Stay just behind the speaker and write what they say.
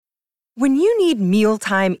When you need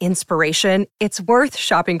mealtime inspiration, it's worth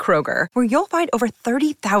shopping Kroger, where you'll find over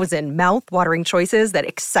 30,000 mouth-watering choices that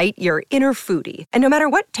excite your inner foodie. And no matter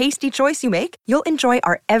what tasty choice you make, you'll enjoy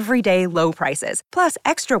our everyday low prices, plus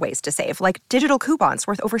extra ways to save, like digital coupons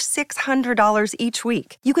worth over $600 each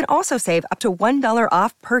week. You can also save up to $1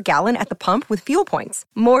 off per gallon at the pump with fuel points.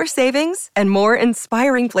 More savings and more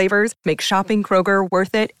inspiring flavors make shopping Kroger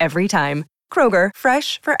worth it every time. Kroger,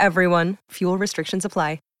 fresh for everyone. Fuel restrictions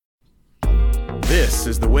apply. This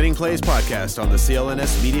is the Winning Plays Podcast on the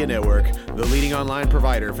CLNS Media Network, the leading online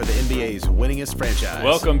provider for the NBA's winningest franchise.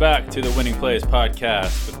 Welcome back to the Winning Plays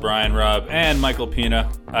Podcast with Brian Robb and Michael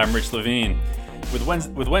Pina. I'm Rich Levine. With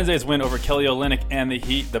Wednesday's win over Kelly Olynyk and the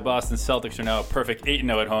Heat, the Boston Celtics are now a perfect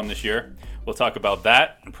 8-0 at home this year. We'll talk about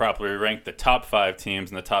that and properly rank the top 5 teams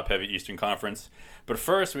in the top-heavy Eastern Conference. But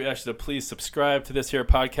first, we ask you to please subscribe to this here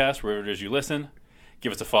podcast wherever it is you listen.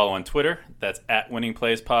 Give us a follow on Twitter. That's at Winning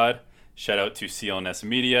Plays Pod. Shout out to CLNS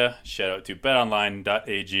Media. Shout out to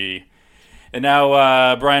betonline.ag. And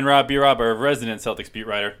now, Brian Robb, B-Rob, our resident Celtics beat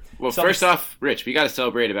writer. Well, first off, Rich, we got to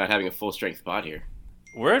celebrate about having a full-strength pod here.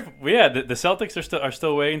 The Celtics are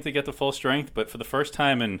still waiting to get to full strength, but for the first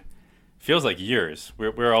time in feels like years,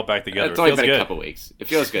 we're all back together. It's only been a couple weeks. It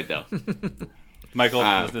feels good though. Michael,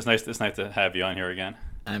 it's nice to have you on here again.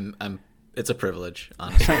 It's a privilege,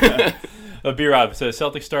 honestly. B-Rob, so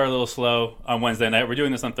Celtics start a little slow on Wednesday night. We're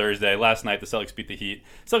doing this on Thursday. Last night, the Celtics beat the Heat.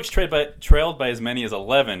 Celtics trailed by as many as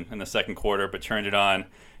 11 in the second quarter, but turned it on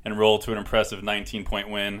and rolled to an impressive 19-point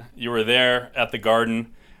win. You were there at the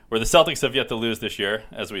Garden, where the Celtics have yet to lose this year,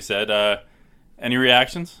 as we said. Any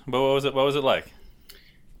reactions? What was it like?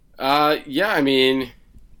 Yeah, I mean,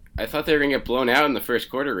 I thought they were going to get blown out in the first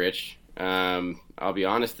quarter, Rich. I'll be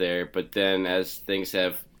honest there. But then as things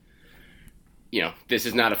have, this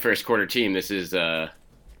is not a first quarter team. This is a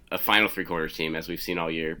final three-quarters team, as we've seen all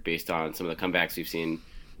year, based on some of the comebacks we've seen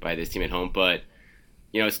by this team at home. But,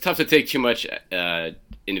 it's tough to take too much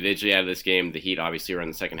individually out of this game. The Heat obviously were in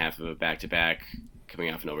the second half of a back-to-back,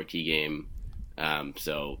 coming off an over-key game.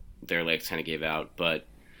 So their legs kind of gave out. But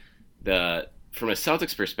from a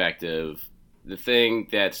Celtics perspective, the thing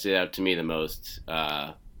that stood out to me the most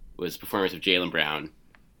was the performance of Jaylen Brown.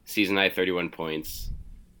 Season high 31 points,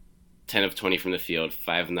 10 of 20 from the field,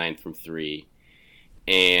 5 of 9 from 3.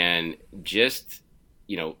 And just,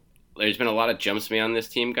 there's been a lot of jumps made on this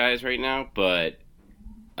team, guys, right now. But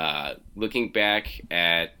looking back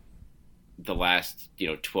at the last,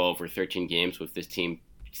 12 or 13 games with this team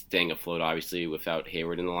staying afloat, obviously, without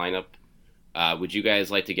Hayward in the lineup, would you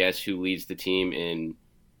guys like to guess who leads the team in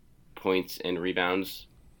points and rebounds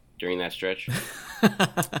during that stretch?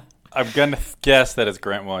 I'm going to guess that it's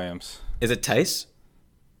Grant Williams. Is it Tice?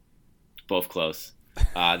 Both close.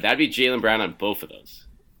 That'd be Jaylen Brown on both of those.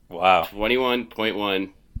 Wow.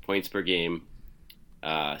 21.1 points per game,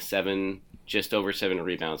 just over 7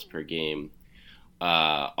 rebounds per game,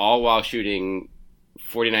 all while shooting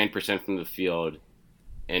 49% from the field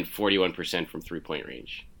and 41% from three-point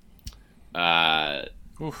range.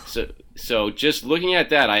 So just looking at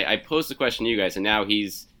that, I posed the question to you guys, and now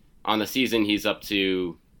he's on the season. He's up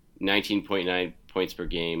to 19.9 points per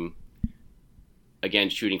game. Again,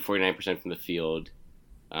 shooting 49% from the field,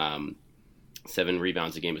 7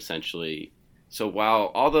 rebounds a game essentially. So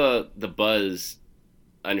while all the buzz,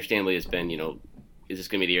 understandably, has been, is this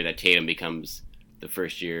going to be the year that Tatum becomes the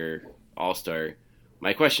first-year All-Star?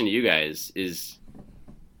 My question to you guys is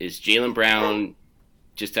Jaylen Brown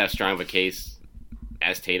just as strong of a case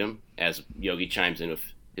as Tatum, as Yogi chimes in with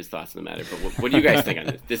his thoughts on the matter? But what do you guys think on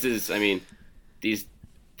this? This is,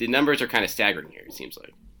 the numbers are kind of staggering here, it seems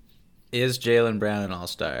like. Is Jaylen Brown an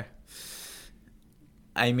all-star?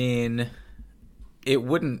 It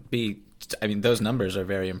wouldn't be... those numbers are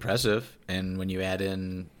very impressive, and when you add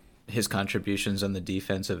in his contributions on the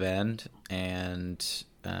defensive end and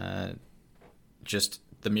just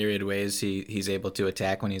the myriad ways he's able to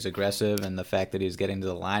attack when he's aggressive, and the fact that he's getting to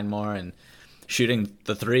the line more and shooting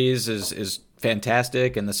the threes is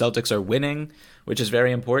fantastic, and the Celtics are winning, which is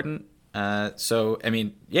very important.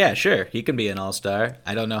 Yeah, sure, he can be an all-star.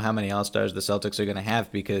 I don't know how many all-stars the Celtics are going to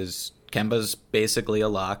have because Kemba's basically a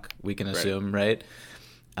lock, we can assume, right?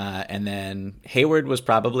 And then Hayward was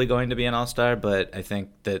probably going to be an all-star, but I think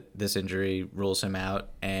that this injury rules him out.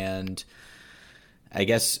 And I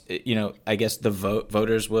guess, the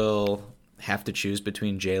voters will have to choose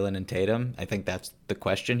between Jaylen and Tatum. I think that's the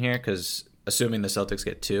question here, because assuming the Celtics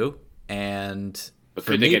get 2, and but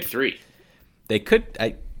could they get 3? They could.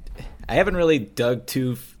 I haven't really dug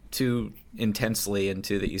too intensely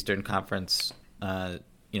into the Eastern Conference,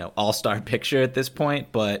 all-star picture at this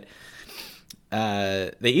point, but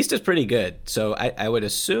the East is pretty good. So I would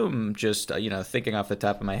assume, just thinking off the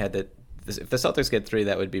top of my head, that if the Celtics get 3,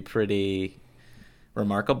 that would be pretty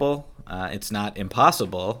remarkable. It's not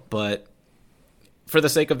impossible, but for the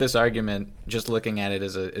sake of this argument, just looking at it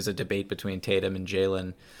as a debate between Tatum and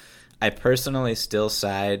Jalen, I personally still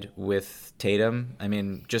side with Tatum. I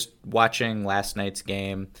mean, just watching last night's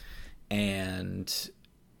game and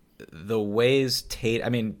the ways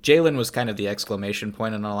Jalen was kind of the exclamation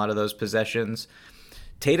point on a lot of those possessions.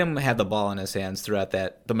 Tatum had the ball in his hands throughout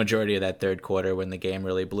the majority of that third quarter when the game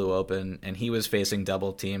really blew open, and he was facing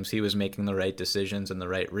double teams. He was making the right decisions and the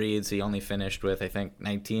right reads. He only finished with, I think,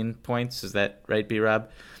 19 points. Is that right,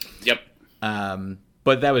 B-Rob? Yep.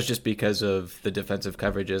 But that was just because of the defensive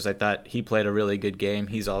coverages. I thought he played a really good game.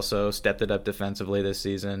 He's also stepped it up defensively this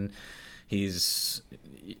season.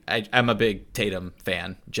 I'm a big Tatum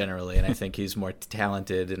fan generally, and I think he's more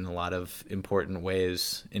talented in a lot of important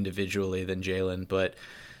ways individually than Jalen. But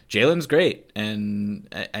Jalen's great, and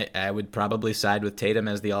I would probably side with Tatum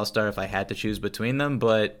as the All-Star if I had to choose between them.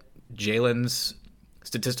 But Jalen's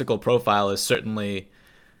statistical profile is certainly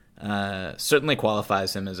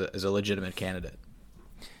qualifies him as a legitimate candidate.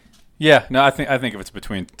 Yeah, no, I think if it's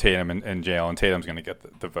between Tatum and Jalen, Tatum's going to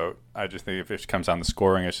get the vote. I just think if it comes down to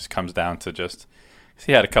scoring, it just comes down to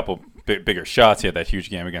he had a couple bigger shots. He had that huge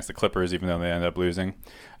game against the Clippers, even though they ended up losing.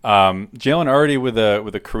 Jalen already with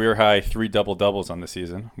a career high 3 double-doubles on the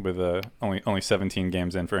season, with only 17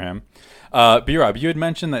 games in for him. B-Rob, you had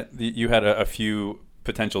mentioned that you had a few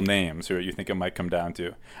potential names who you think it might come down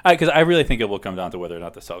to. Because I really think it will come down to whether or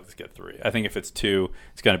not the Celtics get 3. I think if it's 2,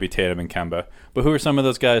 it's going to be Tatum and Kemba. But who are some of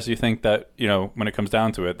those guys you think that, when it comes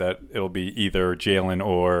down to it, that it'll be either Jalen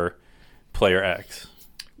or player X?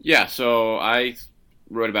 Yeah, so I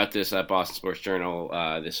wrote about this at Boston Sports Journal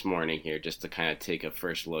this morning here, just to kind of take a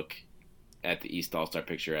first look at the East All-Star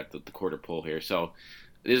picture at the quarter poll here. So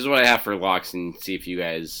this is what I have for locks, and see if you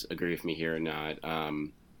guys agree with me here or not.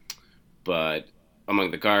 But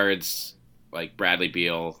among the guards, like Bradley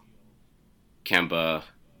Beal, Kemba,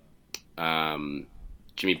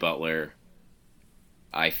 Jimmy Butler,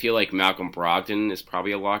 I feel like Malcolm Brogdon is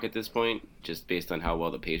probably a lock at this point, just based on how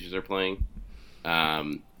well the Pacers are playing.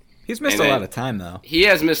 He's missed a lot of time, though. He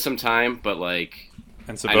has missed some time, but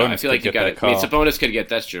and Sabonis, I feel like you got it. Sabonis could get,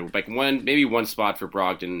 that's true. Maybe one spot for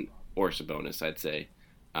Brogdon or Sabonis, I'd say.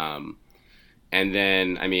 And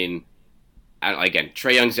then, again,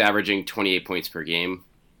 Trae Young's averaging 28 points per game,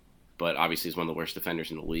 but obviously he's one of the worst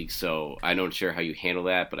defenders in the league. So I'm not sure how you handle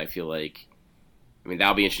that, but I feel like,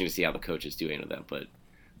 that'll be interesting to see how the coaches do handle that. But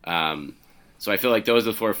so I feel like those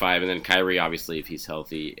are the 4 or 5, and then Kyrie, obviously, if he's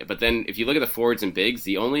healthy. But then if you look at the forwards and bigs,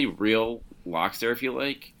 the only real locks there, I feel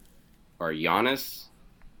like, are Giannis,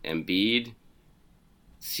 Embiid,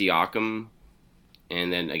 Siakam,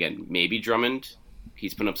 and then, again, maybe Drummond.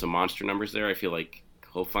 He's putting up some monster numbers there. I feel like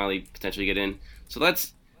he'll finally potentially get in. So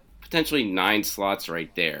that's potentially 9 slots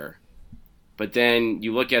right there. But then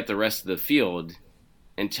you look at the rest of the field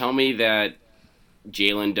and tell me that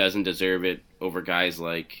Jalen doesn't deserve it over guys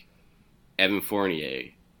like Evan Fournier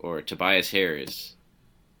or Tobias Harris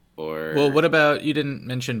or... Well, what about, you didn't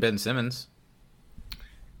mention Ben Simmons.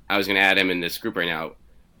 I was going to add him in this group right now.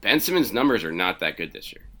 Ben Simmons' numbers are not that good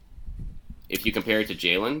this year. If you compare it to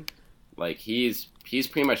Jalen, he's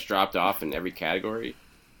pretty much dropped off in every category,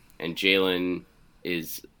 and Jalen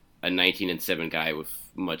is a 19-7 guy with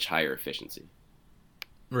much higher efficiency.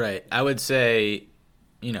 Right. I would say,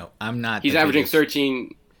 I'm not... He's averaging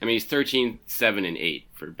 13... he's 13, 7, and 8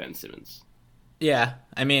 for Ben Simmons. Yeah.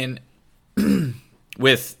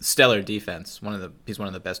 With stellar defense. He's one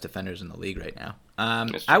of the best defenders in the league right now.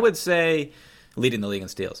 I would say, leading the league in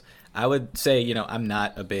steals. I would say, I'm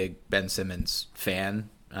not a big Ben Simmons fan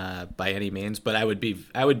by any means, but I would be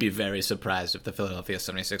very surprised if the Philadelphia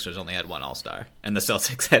 76ers only had 1 All-Star and the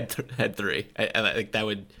Celtics had 3. I think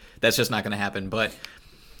that's just not going to happen. But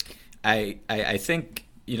I think,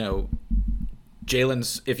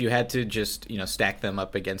 Jalen's, if you had to just, stack them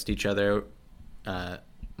up against each other,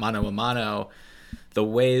 mano a mano, the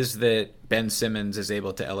ways that Ben Simmons is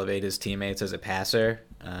able to elevate his teammates as a passer,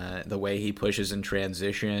 the way he pushes in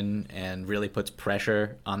transition and really puts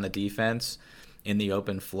pressure on the defense in the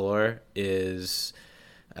open floor is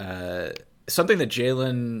something that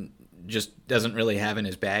Jalen just doesn't really have in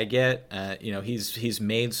his bag yet. He's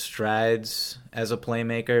made strides as a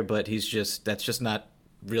playmaker, but that's just not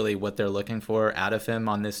really what they're looking for out of him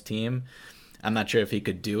on this team. I'm not sure if he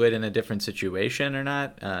could do it in a different situation or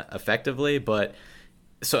not effectively, but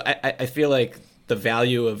so I feel like the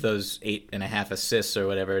value of those 8.5 assists or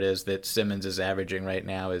whatever it is that Simmons is averaging right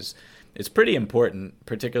now is pretty important,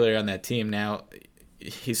 particularly on that team. Now,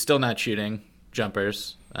 he's still not shooting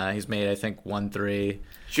jumpers. He's made, I think, 1 3.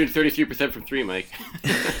 Shooting 33% from 3, Mike.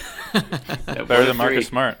 Better than Marcus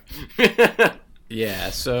Smart. Yeah,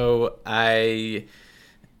 so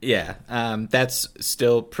that's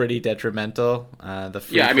still pretty detrimental.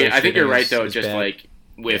 Yeah, I mean, I think you're right, though, just bad. like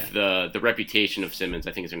with the reputation of Simmons,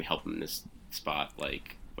 I think it's going to help him in this spot,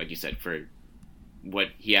 like you said, for what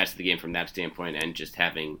he adds to the game from that standpoint, and just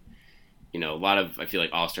having, a lot of, I feel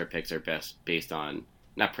like all-star picks are best based on,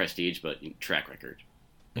 not prestige, but track record.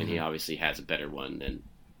 And he obviously has a better one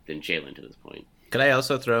than Jalen to this point. Could I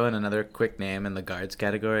also throw in another quick name in the guards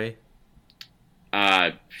category?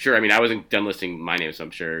 Sure. I mean, I wasn't done listing my name, so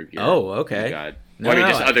I'm sure. Okay.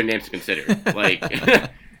 Just other names to consider. Like,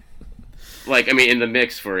 I mean, in the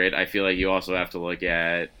mix for it, I feel like you also have to look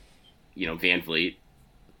at, Van Vliet.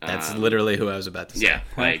 That's literally who I was about to say.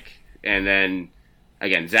 Yeah, and then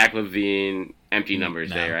again, Zach LaVine, empty numbers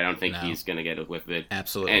there. I don't think he's going to get with it.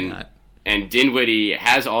 Absolutely not. And Dinwiddie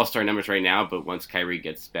has all-star numbers right now, but once Kyrie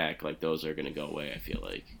gets back, those are going to go away, I feel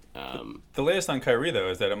like. The latest on Kyrie, though,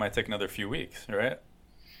 is that it might take another few weeks, right?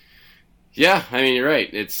 Yeah, I mean, you're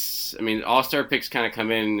right. All-star picks kind of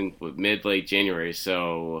come in mid-late January,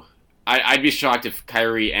 so I'd be shocked if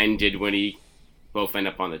Kyrie and Dinwiddie both end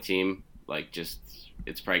up on the team.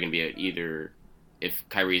 It's probably going to be either if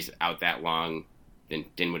Kyrie's out that long, then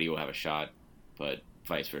Dinwiddie will have a shot, but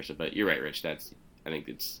vice versa. But you're right, Rich. I think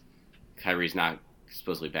Kyrie's not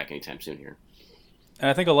supposedly back anytime soon here. And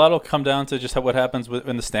I think a lot will come down to just what happens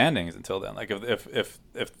in the standings until then. Like if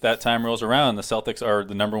that time rolls around, the Celtics are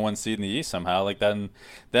the number 1 seed in the East somehow. Then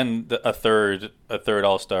a third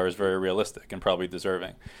All-Star is very realistic and probably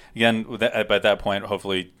deserving. Again, by that point,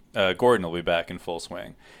 hopefully Gordon will be back in full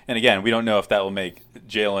swing. And again, we don't know if that will make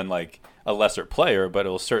Jalen a lesser player, but it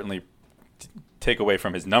will certainly take away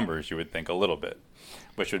from his numbers, you would think, a little bit,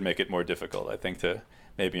 which would make it more difficult, I think, to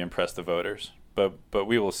maybe impress the voters. But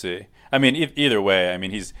we will see. I mean, either way, I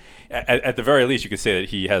mean, he's at the very least, you could say that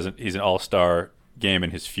he's an all-star game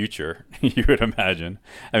in his future. You would imagine.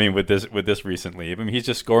 I mean, with this recent leave, I mean, he's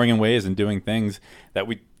just scoring in ways and doing things that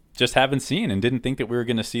we just haven't seen and didn't think that we were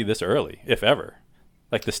going to see this early, if ever.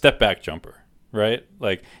 Like the step back jumper, right?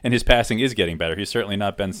 And his passing is getting better. He's certainly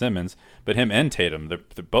not Ben Simmons, but him and Tatum,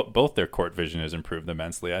 both their court vision has improved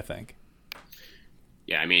immensely, I think.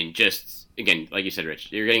 Yeah, I mean, just, again, like you said,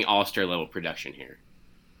 Rich, you're getting all-star level production here.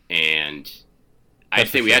 And I'd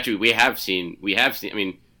say we have seen, I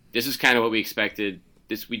mean, this is kind of what we expected.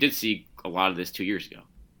 We did see a lot of this 2 years ago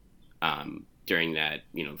during that,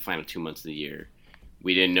 final 2 months of the year.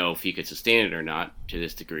 We didn't know if he could sustain it or not to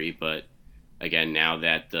this degree, but again, now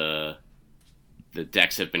that the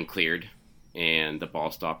decks have been cleared and the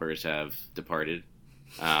ball stoppers have departed,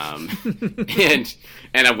 and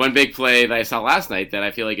one big play that I saw last night that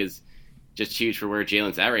I feel like is just huge for where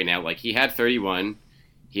Jalen's at right now. He had 31.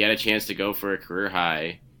 He had a chance to go for a career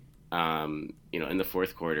high, in the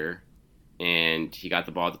fourth quarter, and he got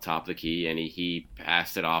the ball at the top of the key, and he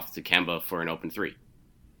passed it off to Kemba for an open 3,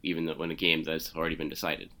 even though in a game that's already been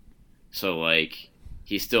decided. So,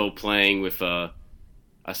 he's still playing with a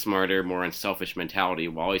smarter, more unselfish mentality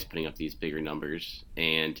while he's putting up these bigger numbers.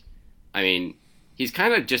 And, I mean, he's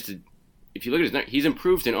kind of just, if you look at his numbers, he's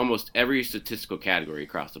improved in almost every statistical category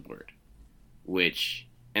across the board.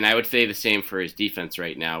 And I would say the same for his defense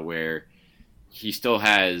right now, where he still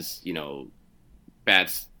has, bad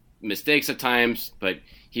mistakes at times, but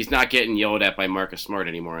he's not getting yelled at by Marcus Smart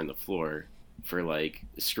anymore on the floor for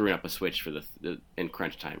screwing up a switch for in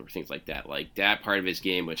crunch time or things like that. That part of his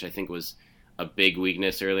game, which I think was a big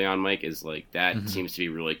weakness early on, Mike, is that seems to be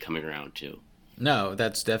really coming around too. No,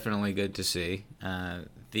 that's definitely good to see.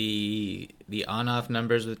 The on-off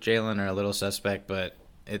numbers with Jalen are a little suspect, but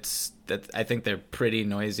I think they're pretty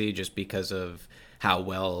noisy just because of how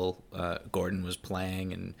well Gordon was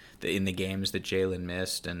playing and in the games that Jalen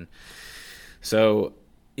missed, and so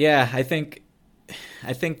yeah, I think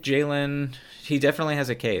Jalen, he definitely has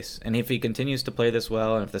a case, and if he continues to play this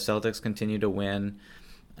well, and if the Celtics continue to win,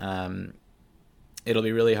 it'll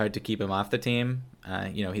be really hard to keep him off the team.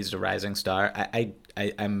 He's a rising star.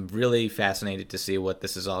 I'm really fascinated to see what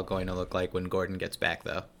this is all going to look like when Gordon gets back,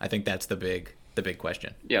 though. I think that's the big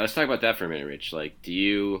question. Yeah, let's talk about that for a minute, Rich.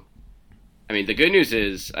 The good news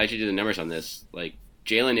is, I should do the numbers on this.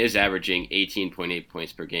 Jalen is averaging 18.8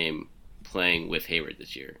 points per game playing with Hayward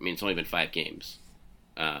this year. I mean, it's only been 5 games.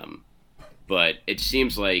 But it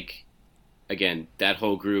seems like, again, that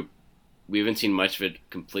whole group, we haven't seen much of it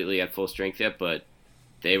completely at full strength yet, but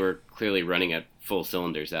they were clearly running at full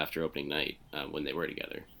cylinders after opening night when they were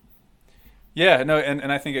together. Yeah, no,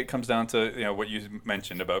 and I think it comes down to what you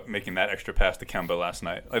mentioned about making that extra pass to Kemba last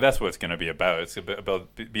night. Like that's what it's going to be about. It's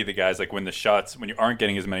about be the guys like when you aren't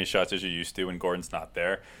getting as many shots as you used to, when Gordon's not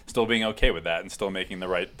there, still being okay with that and still making the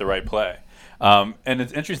right play. And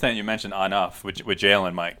it's interesting that you mentioned on-off with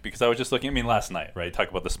Jalen, Mike, because I was just looking. I mean, last night, right? Talk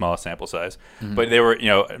about the smallest sample size, but they were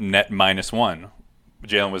net -1.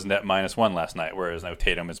 Jalen was net -1 last night, whereas now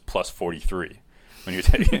Tatum is plus 43 when you're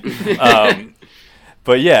taking.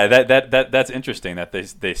 But yeah, that's interesting that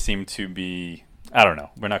they seem to be. I don't know.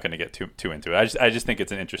 We're not going to get too into it. I just think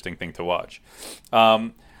it's an interesting thing to watch. But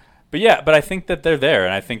I think that they're there,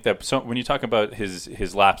 and I think that when you talk about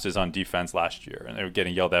his lapses on defense last year, and they were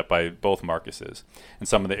getting yelled at by both Marcuses, and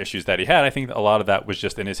some of the issues that he had, I think a lot of that was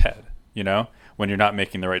just in his head. When you're not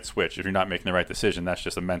making the right switch, if you're not making the right decision, that's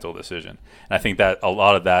just a mental decision. And I think that a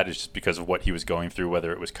lot of that is just because of what he was going through,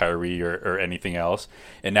 whether it was Kyrie or anything else.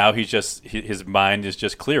 And now his mind is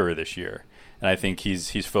just clearer this year. And I think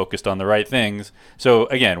he's focused on the right things. So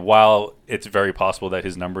again, while it's very possible that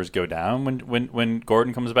his numbers go down when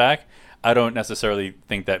Gordon comes back, I don't necessarily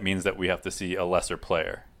think that means that we have to see a lesser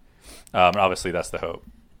player. Obviously, that's the hope.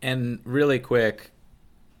 And really quick,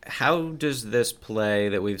 how does this play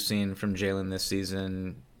that we've seen from Jalen this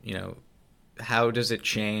season, how does it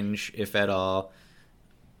change, if at all,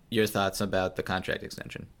 your thoughts about the contract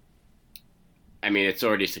extension? I mean, it's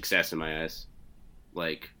already success in my eyes.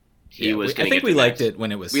 Like, I think we liked it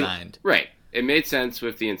when it was signed. Right. It made sense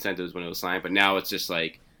with the incentives when it was signed, but now it's just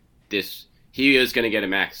like this. He is going to get a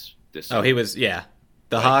max this summer. Oh, he was, yeah.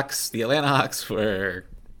 The Atlanta Hawks were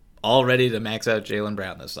all ready to max out Jaylen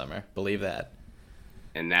Brown this summer. Believe that.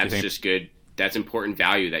 And that's just good. That's important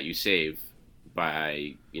value that you save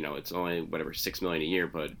by, it's only $6 million a year,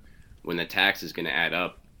 but when the tax is going to add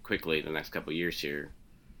up quickly the next couple of years here,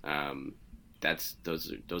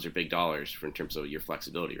 those are big dollars in terms of your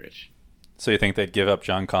flexibility, Rich. So you think they'd give up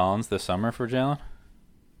John Collins this summer for Jalen?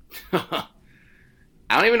 I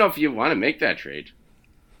don't even know if you want to make that trade.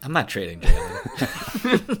 I'm not trading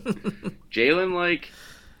Jalen. Jalen,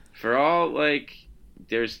 for all,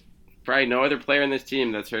 there's probably no other player in this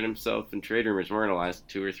team that's hurt himself in trade rumors more in the last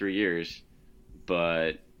 2 or 3 years.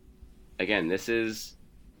 But, again, this is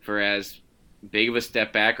for as big of a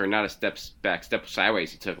step back or not a step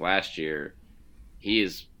sideways he took last year. He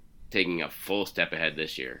is taking a full step ahead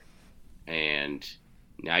this year. And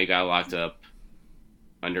now you got locked up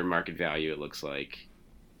under market value, it looks like.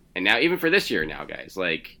 And now, even for this year now, guys,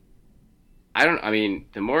 the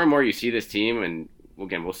more and more you see this team, and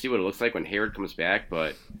again, we'll see what it looks like when Hayward comes back,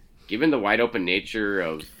 but given the wide open nature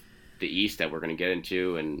of the East that we're going to get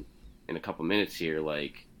into in a couple minutes here,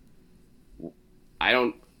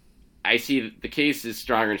 I see the case is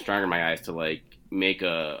stronger and stronger in my eyes to make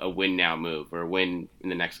a win now move or a win in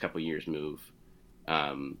the next couple years move,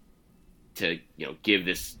 to give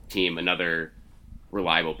this team another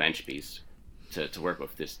reliable bench piece to work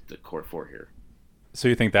with the core four here. So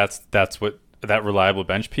you think that's what that reliable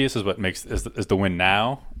bench piece is what makes is the win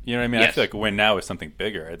now? You know what I mean? Yes. I feel like a win now is something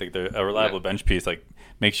bigger. I think a reliable bench piece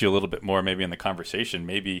makes you a little bit more maybe in the conversation,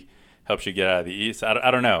 maybe helps you get out of the East. I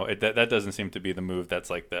don't know. That doesn't seem to be the move that's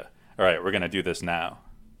all right, we're going to do this now.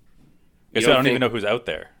 I don't even know who's out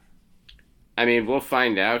there. I mean, we'll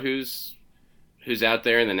find out who's out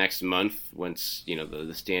there in the next month once,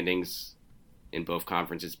 the standings in both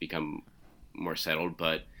conferences become more settled.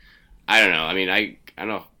 But I don't know. I mean, I don't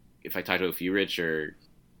know if I talked to a few, Rich, or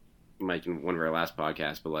Mike in one of our last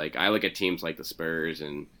podcasts, but I look at teams like the Spurs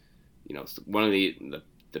and, one of the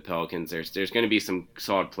Pelicans. There's going to be some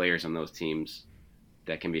solid players on those teams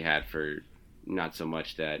that can be had for not so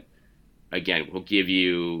much that, again, will give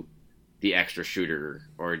you the extra shooter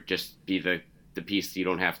or just be the piece you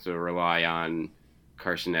don't have to rely on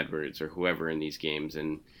Carson Edwards or whoever in these games.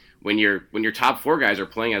 And when your top four guys are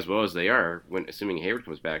playing as well as they are, when assuming Hayward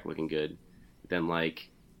comes back looking good, then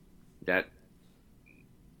that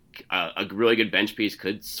a really good bench piece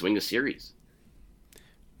could swing the series.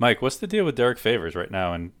 Mike, what's the deal with Derek Favors right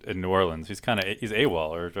now in New Orleans? He's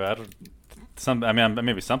AWOL, or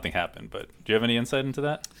maybe something happened, but do you have any insight into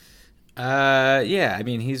that? Yeah, I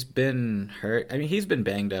mean, he's been hurt. I mean, he's been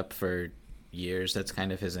banged up for years. That's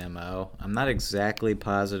kind of his MO. I'm not exactly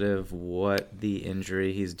positive what the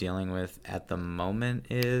injury he's dealing with at the moment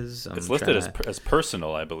is. It's listed as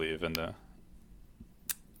personal, I believe, in the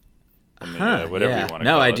whatever you want to call it.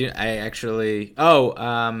 No, I do. I actually.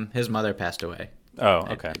 His mother passed away. Oh,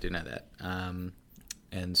 okay. I do know that.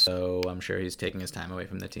 And so I'm sure he's taking his time away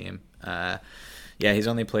from the team. Yeah, he's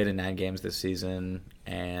only played in 9 games this season,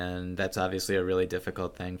 and that's obviously a really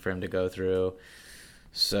difficult thing for him to go through.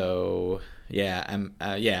 So,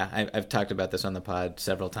 I've talked about this on the pod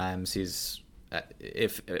several times. He's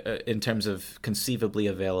if in terms of conceivably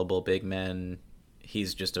available big men,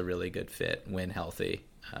 he's just a really good fit when healthy.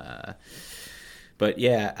 But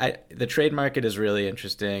yeah, the trade market is really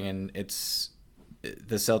interesting, and it's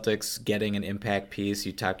the Celtics getting an impact piece.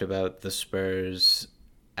 You talked about the Spurs.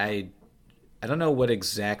 I don't know what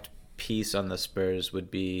exact piece on the Spurs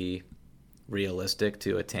would be realistic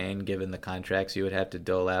to attain given the contracts you would have to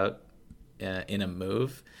dole out in a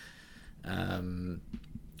move.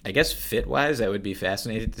 I guess fit-wise, I would be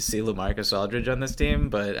fascinated to see LaMarcus Aldridge on this team,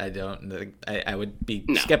 but I would be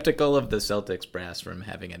skeptical of the Celtics brass from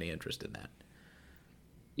having any interest in that.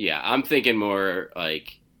 Yeah, I'm thinking more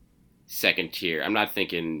like second tier. I'm not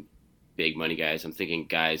thinking big money guys. I'm thinking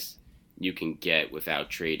guys you can get without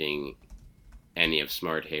trading any of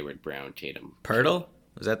Smart, Hayward, Brown, Tatum. Pirtle?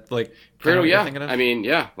 Is that like Pirtle? Yeah. I mean,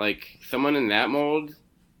 yeah, like someone in that mold.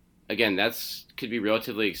 Again, could be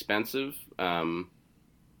relatively expensive.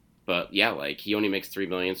 But yeah, like he only makes $3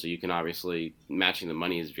 million, so you can obviously matching the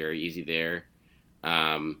money is very easy there.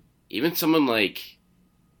 Even someone like,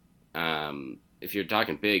 if you're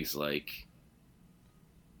talking bigs, like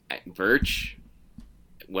Birch,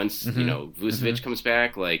 once Vucevic comes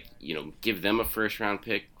back, like give them a first round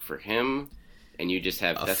pick for him, and you just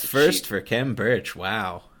have that's first for Khem Birch.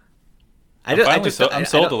 Wow, I'm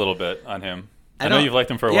sold a little bit on him. I know you've liked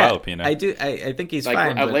him for a while, Pina. I do. I think he's like,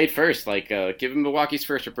 fine. A late first, like give him Milwaukee's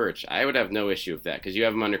first for Birch. I would have no issue with that because you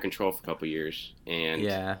have him under control for a couple years,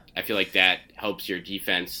 and I feel like that helps your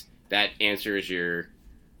defense. That answers your,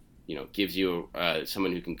 gives you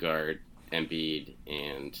someone who can guard Embiid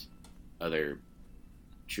and other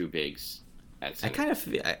true bigs. At center. I kind of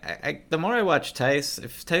feel, the more I watch Tice,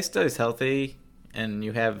 if Tice stays healthy, and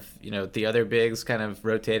you have the other bigs kind of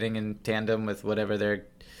rotating in tandem with whatever they're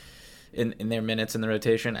in their minutes in the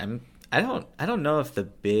rotation, I don't know if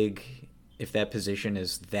if that position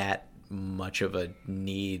is that much of a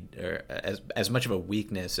need or as much of a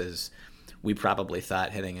weakness as we probably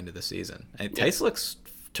thought heading into the season. Tice looks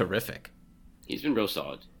terrific. He's been real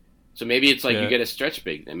solid. So maybe it's like you get a stretch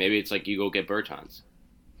big, and maybe it's like you go get Bertans,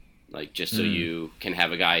 like just so you can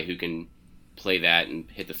have a guy who can play that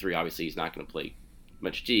and hit the three. Obviously, he's not going to play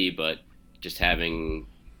much D, but just having,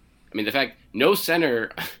 the fact no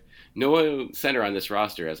center on this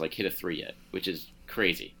roster has like hit a three yet, which is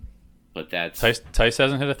crazy. But that's Tice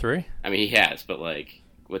hasn't hit a three. He has, but like,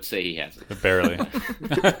 let's say he hasn't. Barely.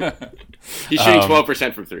 He's shooting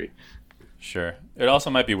 12% from three. Sure. It also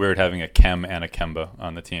might be weird having a Khem and a Kemba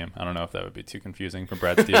on the team. I don't know if that would be too confusing for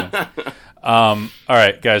Brad Stevens. All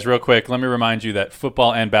right, guys, real quick, let me remind you that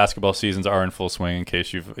football and basketball seasons are in full swing in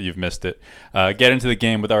case you've missed it. Get into the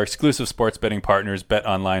game with our exclusive sports betting partners,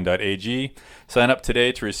 betonline.ag. Sign up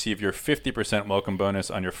today to receive your 50% welcome bonus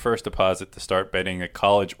on your first deposit to start betting at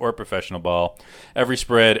college or professional ball. Every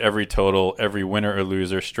spread, every total, every winner or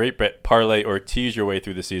loser, straight bet, parlay, or tease your way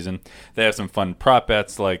through the season. They have some fun prop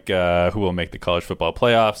bets like who will make the college football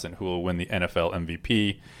playoffs and who will win the NFL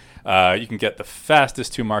MVP. You can get the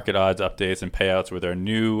fastest to market odds, updates, and payouts with our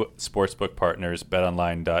new sportsbook partners,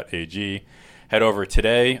 betonline.ag. Head over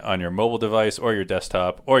today on your mobile device or your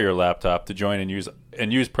desktop or your laptop to join and use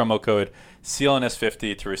promo code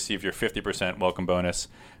CLNS50 to receive your 50% welcome bonus.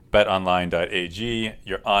 betonline.ag,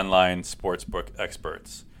 your online sportsbook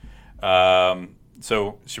experts.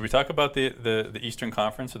 So should we talk about the Eastern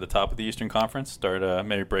Conference, or the top of the Eastern Conference? Start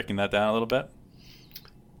maybe breaking that down a little bit?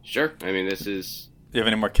 Sure. This is... Do you have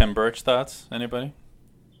any more Khem Birch thoughts? Anybody?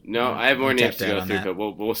 No, I have more names to go through,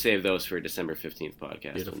 but we'll save those for December 15th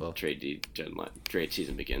podcast. Beautiful. When trade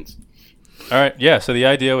season begins. All right, yeah. So the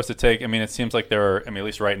idea was to take. It seems like there are. At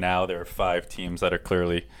least right now, there are 5 teams that are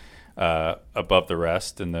clearly above the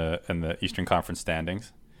rest in the Eastern Conference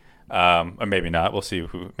standings. Or maybe not. We'll see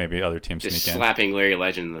who. Maybe other teams just sneak in. Slapping Larry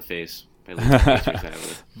Legend in the face.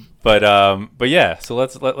 But yeah. So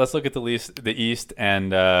let's look at the East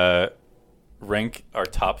and rank our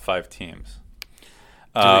top 5 teams.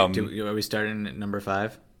 Are we starting at number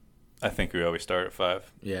 5? I think we always start at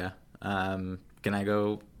 5. Yeah. Can I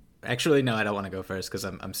go? Actually, no. I don't want to go first because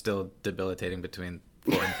I'm still debilitating between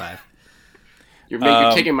 4 and 5.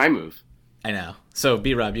 You're taking my move. I know. So,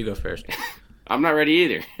 B-Rob, you go first. I'm not ready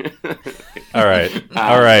either. All right,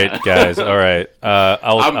 guys. All right.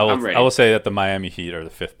 I will say that the Miami Heat are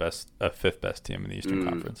the fifth best team in the Eastern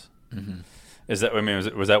Conference. Mm-hmm. Is that?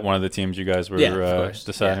 Was that one of the teams you guys were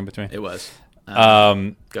deciding between? It was.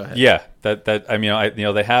 Go ahead. Yeah. They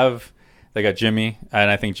got Jimmy, and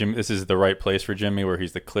I think Jimmy. This is the right place for Jimmy, where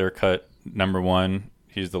he's the clear-cut number one.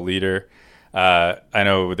 He's the leader. I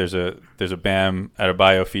know there's a Bam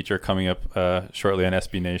Adebayo feature coming up shortly on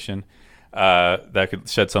SB Nation. that could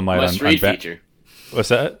shed some light on Must-read feature. What's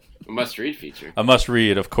that? A must-read feature. A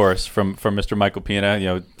must-read, of course, from Mr. Michael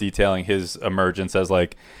Pina. Detailing his emergence as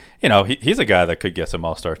he's a guy that could get some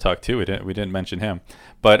All-Star talk too. We didn't mention him,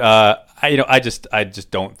 but I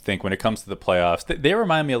just don't think when it comes to the playoffs, they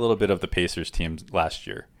remind me a little bit of the Pacers teams last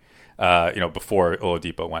year. Before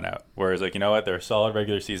Oladipo went out. Whereas, they're a solid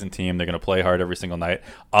regular season team. They're going to play hard every single night.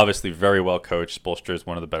 Obviously, very well coached. Spoelstra is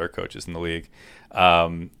one of the better coaches in the league. But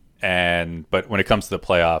when it comes to the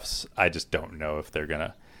playoffs, I just don't know if they're going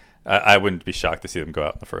to. I wouldn't be shocked to see them go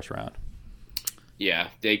out in the first round. Yeah,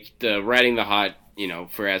 the riding the hot,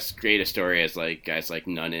 for as great a story as guys like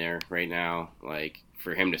Nunn right now,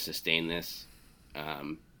 for him to sustain this,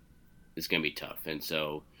 is going to be tough. And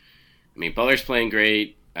so, Butler's playing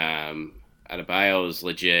great. Adebayo is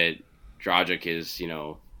legit. Dragic is,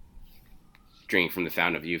 drinking from the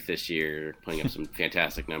fountain of youth this year, putting up some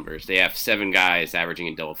fantastic numbers. They have 7 guys averaging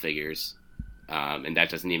in double figures, and that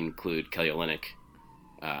doesn't even include Kelly Olynyk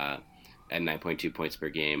at 9.2 points per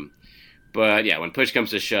game. But yeah, when push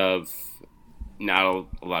comes to shove, not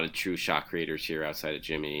a lot of true shot creators here outside of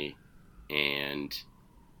Jimmy, and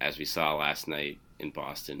as we saw last night in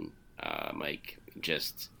Boston,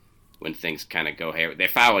 just when things kind of go haywire, they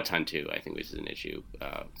foul a ton too. I think this is an issue,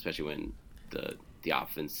 especially when the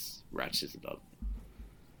offense ratchets above.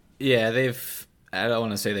 Yeah, I don't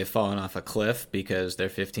want to say they've fallen off a cliff because they're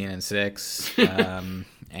 15-6,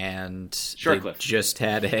 and Short cliff.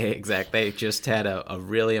 They just had a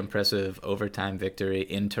really impressive overtime victory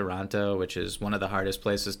in Toronto, which is one of the hardest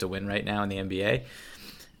places to win right now in the NBA.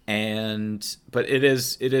 But it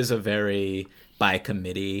is a very by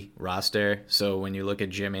committee roster. So when you look at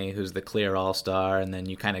Jimmy, who's the clear all-star, and then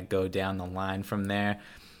you kind of go down the line from there,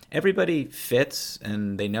 everybody fits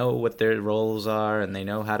and they know what their roles are and they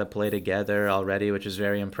know how to play together already, which is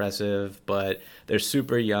very impressive, but they're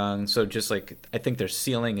super young. So I think their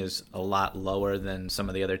ceiling is a lot lower than some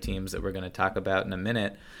of the other teams that we're going to talk about in a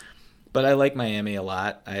minute. But I like Miami a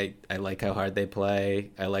lot. I like how hard they play.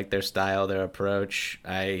 I like their style, their approach.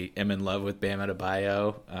 I am in love with Bam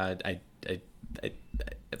Adebayo.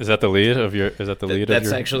 Is that the lead of your? Is that the lead that's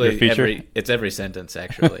of your? Actually your feature? it's every sentence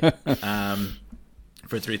actually,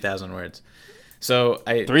 for 3,000 words. So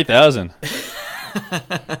 3,000.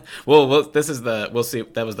 Well, this is we'll see.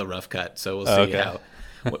 That was the rough cut, so we'll see okay.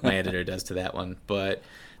 what my editor does to that one. But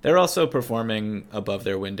they're also performing above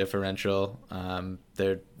their win differential.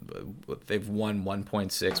 They've won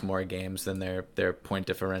 1.6 more games than their point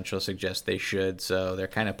differential suggests they should. So they're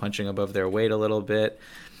kind of punching above their weight a little bit.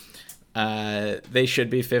 They should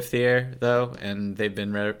be 5th here though, and they've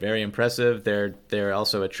been very impressive. They're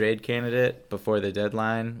also a trade candidate before the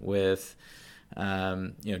deadline with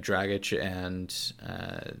Dragic and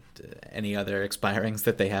any other expirings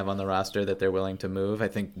that they have on the roster that they're willing to move. I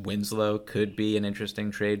think Winslow could be an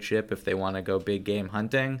interesting trade chip if they want to go big game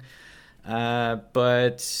hunting.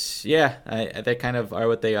 But yeah, they kind of are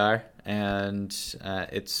what they are, and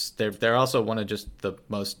they're also one of just the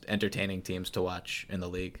most entertaining teams to watch in the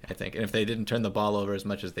league, I think. And if they didn't turn the ball over as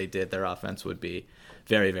much as they did, their offense would be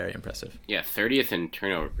very, very impressive. Yeah, 30th in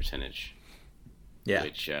turnover percentage. Yeah,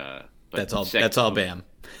 which that's all Bam.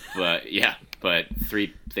 But yeah,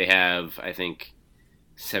 they have, I think,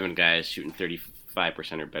 7 guys shooting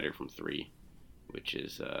 35% or better from 3. Which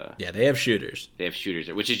is they have shooters. They have shooters,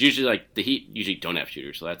 which is usually the Heat usually don't have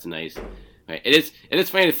shooters, so that's nice. Right. It is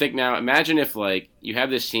funny to think now. Imagine if you have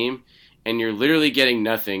this team and you're literally getting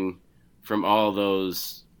nothing from all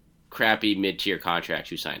those crappy mid-tier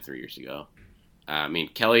contracts you signed 3 years ago.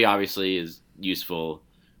 Kelly obviously is useful,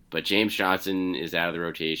 but James Johnson is out of the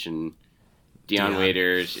rotation. Dion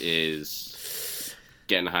Waiters is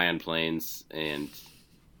getting high on planes and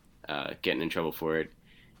getting in trouble for it.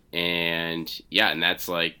 And that's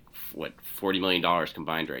 $40 million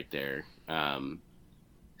combined right there.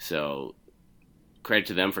 So credit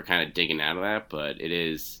to them for kind of digging out of that, but it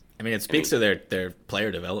is. It speaks to their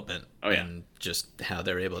player development. Oh, yeah. And just how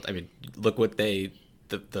they're able to. Look what the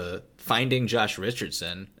finding Josh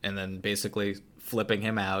Richardson and then basically flipping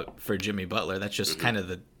him out for Jimmy Butler. That's just kind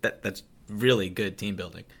of that's really good team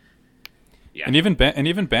building. Yeah. And even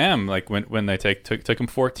Bam, when they took him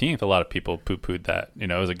 14th, a lot of people poo-pooed that.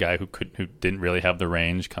 As a guy who didn't really have the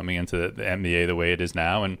range coming into the NBA the way it is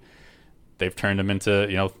now, and they've turned him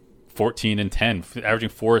into 14 and 10, averaging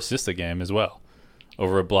 4 assists a game as well,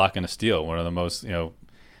 over a block and a steal. One of the most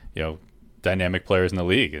dynamic players in the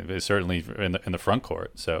league, certainly in the front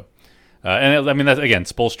court. So, that's again,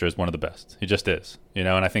 Spoelstra is one of the best. He just is. And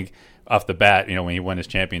I think off the bat, when he won his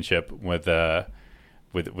championship with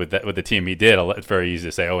with the team he did, it's very easy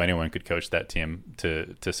to say, oh, anyone could coach that team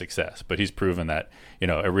to success. But he's proven that, it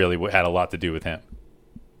really had a lot to do with him.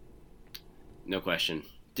 No question.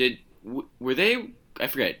 Were they? I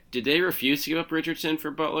forget. Did they refuse to give up Richardson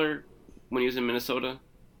for Butler when he was in Minnesota?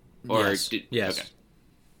 Or yes. Yes. Okay.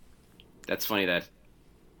 That's funny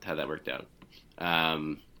how that worked out.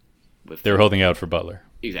 They were holding out for Butler.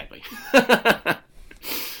 Exactly. All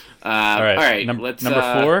right. Let's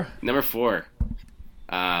number 4. Number 4.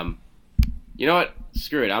 You know what?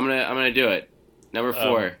 Screw it. I'm gonna do it. Number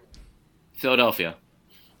 4, Philadelphia.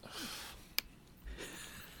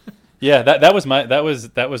 Yeah, that was my. Is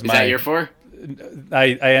that your 4?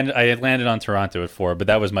 I landed on Toronto at 4, but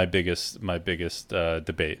that was my biggest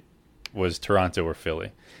debate was Toronto or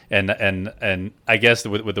Philly, and I guess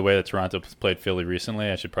with the way that Toronto played Philly recently,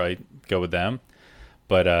 I should probably go with them,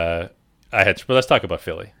 but let's talk about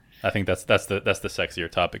Philly. I think that's the sexier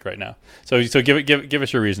topic right now. So give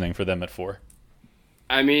us your reasoning for them at 4.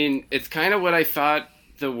 I mean, it's kind of what I thought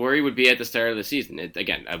the worry would be at the start of the season.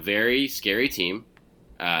 Again, a very scary team.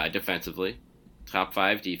 Defensively, top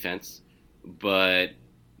 5 defense, but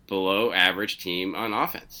below average team on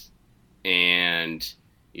offense. And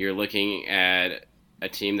you're looking at a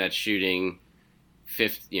team that's shooting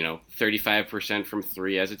 35% from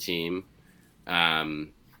 3 as a team.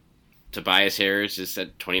 Tobias Harris is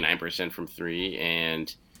at 29% from 3.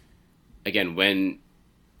 And again, when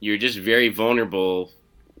you're just very vulnerable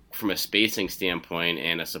from a spacing standpoint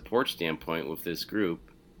and a support standpoint with this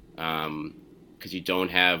group, because you don't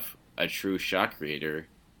have a true shot creator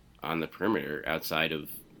on the perimeter outside of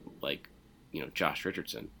Josh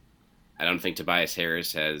Richardson. I don't think Tobias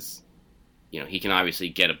Harris has, he can obviously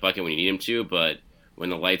get a bucket when you need him to, but when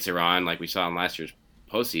the lights are on, like we saw in last year's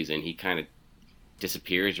postseason, he kind of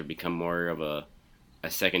disappears or become more of a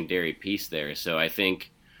secondary piece there. So I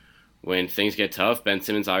think when things get tough, Ben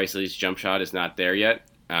Simmons, obviously his jump shot is not there yet.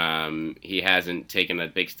 He hasn't taken a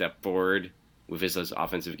big step forward with his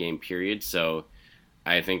offensive game, period. So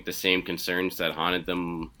I think the same concerns that haunted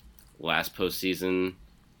them last postseason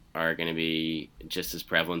are going to be just as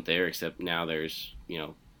prevalent there, except now there's,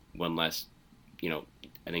 one less, I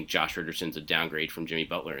think Josh Richardson's a downgrade from Jimmy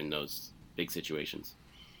Butler in those big situations.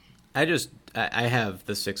 I have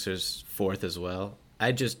the Sixers 4th as well.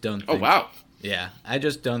 I just don't think... Oh, wow. Yeah, I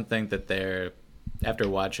just don't think that they're, after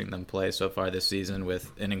watching them play so far this season with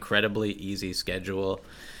an incredibly easy schedule...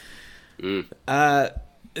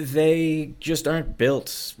 They just aren't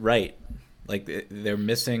built right. Like, they're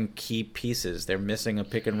missing key pieces. They're missing a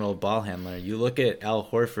pick and roll ball handler. You look at Al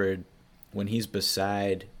Horford when he's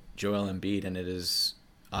beside Joel Embiid, and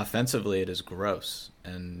offensively it is gross.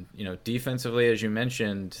 And defensively, as you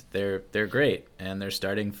mentioned, they're great, and their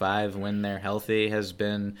starting 5 when they're healthy has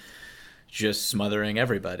been just smothering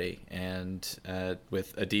everybody, and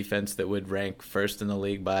with a defense that would rank first in the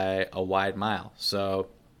league by a wide mile. So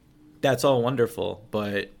that's all wonderful,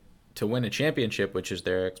 but to win a championship, which is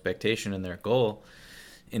their expectation and their goal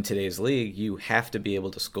in today's league, you have to be able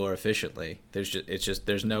to score efficiently.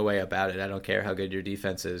 There's no way about it. I don't care how good your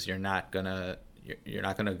defense is. You're not gonna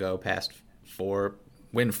go past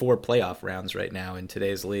win 4 playoff rounds right now in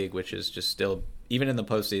today's league, which is just still, even in the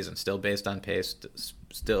postseason, still based on pace,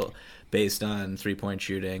 still based on 3-point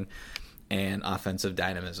shooting and offensive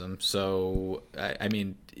dynamism. So, I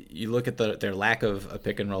mean, you look at their lack of a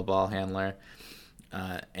pick-and-roll ball handler,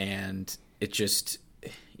 and it just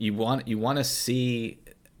you want to see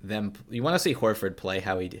Horford play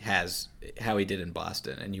how he did in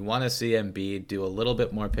Boston, and you want to see Embiid do a little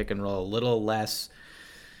bit more pick-and-roll, a little less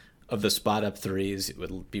of the spot-up threes. It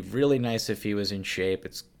would be really nice if he was in shape.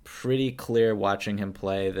 It's pretty clear watching him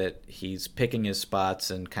play that he's picking his spots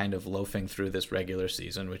and kind of loafing through this regular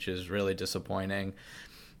season, which is really disappointing.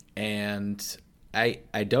 And I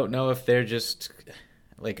don't know if they're just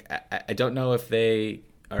I don't know if they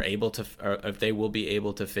are able to, or if they will be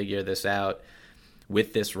able to figure this out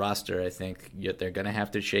with this roster. I think they're going to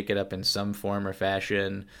have to shake it up in some form or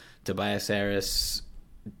fashion. Tobias Harris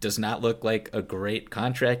does not look like a great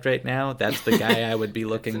contract right now. That's the guy I would be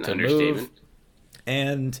looking to move.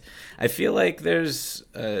 And I feel like there's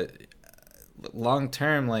long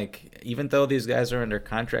term, even though these guys are under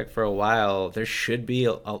contract for a while, there should be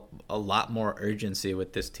a lot more urgency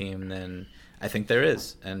with this team than I think there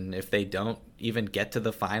is. And if they don't even get to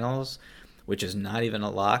the finals, which is not even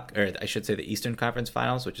a lock, or I should say the Eastern Conference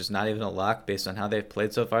Finals, which is not even a lock based on how they've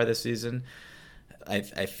played so far this season, I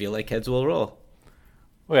feel like heads will roll.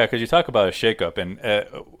 Well, yeah, because you talk about a shakeup, and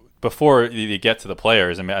before you get to the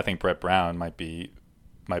players, I mean, I think Brett Brown might be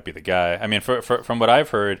the guy. I mean, from what I've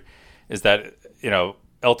heard, is that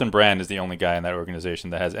Elton Brand is the only guy in that organization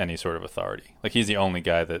that has any sort of authority. Like, he's the only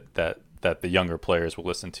guy that the younger players will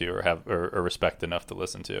listen to or have or respect enough to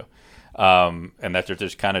listen to. And that they're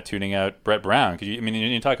just kind of tuning out Brett Brown. Because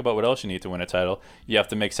you talk about what else you need to win a title, you have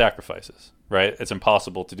to make sacrifices, right? It's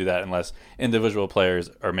impossible to do that unless individual players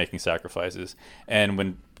are making sacrifices. And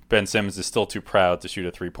when Ben Simmons is still too proud to shoot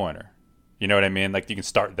a 3-pointer, you know what I mean? Like, you can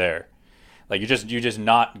start there. Like, you're just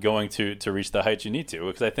not going to reach the heights you need to.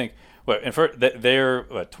 Because I think they're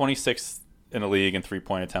 26th in the league in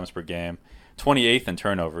 3-point attempts per game, 28th in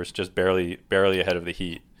turnovers, just barely ahead of the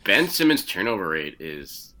Heat. Ben Simmons' turnover rate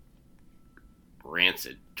is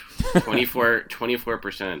rancid,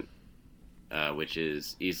 24%, which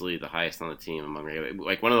is easily the highest on the team among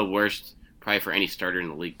like one of the worst probably for any starter in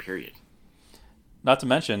the league. Period. Not to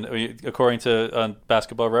mention, according to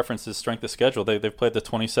Basketball Reference's strength of schedule, they've played the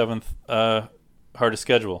 27th hardest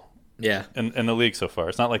schedule. Yeah, in the league so far.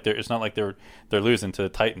 It's not like they're losing to the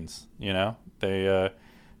Titans. You know, they've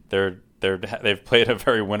played a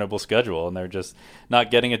very winnable schedule, and they're just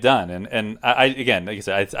not getting it done. And I again, like I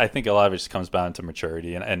said, I think a lot of it just comes down to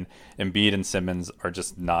maturity, and Embiid and Simmons are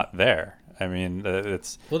just not there. I mean, they're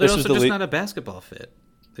also just not a basketball fit,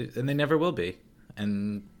 and they never will be.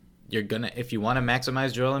 And if you want to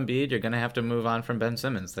maximize Joel Embiid, you're gonna have to move on from Ben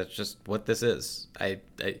Simmons. That's just what this is.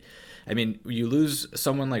 I mean, you lose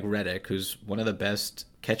someone like Redick, who's one of the best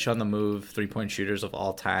catch-on-the-move 3-point shooters of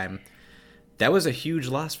all time. That was a huge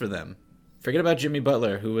loss for them. Forget about Jimmy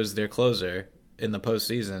Butler, who was their closer in the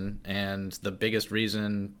postseason, and the biggest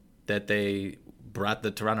reason that they brought the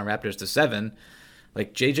Toronto Raptors to 7.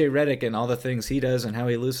 Like, J.J. Redick and all the things he does and how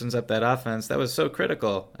he loosens up that offense, that was so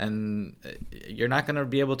critical. And you're not going to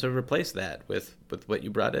be able to replace that with what you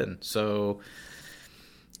brought in. So,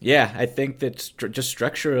 yeah, I think that just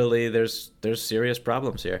structurally there's serious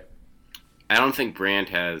problems here. I don't think Brand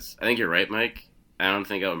has – I think you're right, Mike. I don't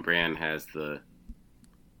think Elton Brand has the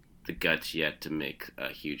guts yet to make a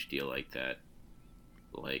huge deal like that,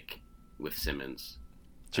 like with Simmons.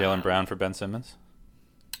 Jaylen Brown for Ben Simmons?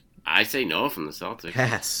 I say no from the Celtics.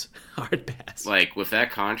 Pass. Hard pass. Like, with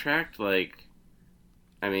that contract, like,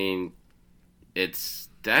 I mean, that's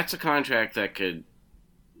a contract that could,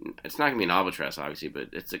 it's not going to be an albatross, obviously, but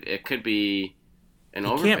it could be an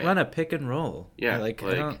overpay. You can't run a pick and roll. Yeah. I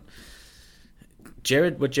don't.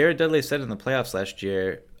 What Jared Dudley said in the playoffs last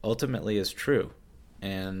year ultimately is true.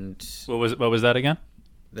 And what was that again?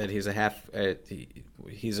 That he's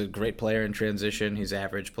he's a great player in transition. He's an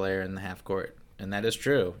average player in the half court. And that is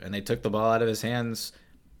true. And they took the ball out of his hands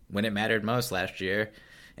when it mattered most last year.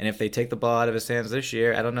 And if they take the ball out of his hands this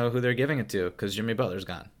year, I don't know who they're giving it to because Jimmy Butler's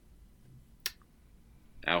gone.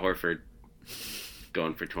 Al Horford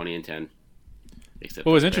going for 20 and 10.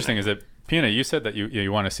 What was interesting is that, Pina, you said that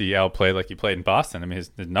you want to see Al play like he played in Boston. I mean, his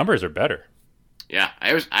numbers are better. Yeah,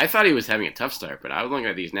 I thought he was having a tough start, but I was looking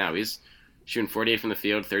at these now. He's shooting 48 from the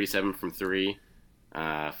field, 37 from 3.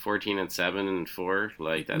 14 and 7 and 4,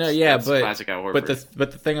 like that's classic Al Horford.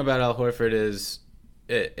 But the thing about Al Horford is,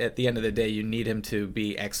 at the end of the day, you need him to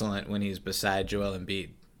be excellent when he's beside Joel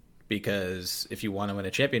Embiid, because if you want to win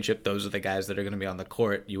a championship, those are the guys that are going to be on the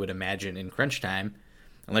court. You would imagine in crunch time,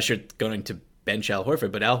 unless you're going to bench Al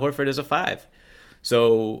Horford. But Al Horford is a 5,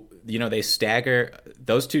 so they stagger.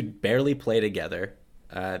 Those two barely play together.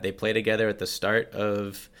 They play together at the start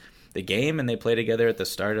of the game, and they play together at the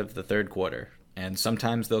start of the third quarter. And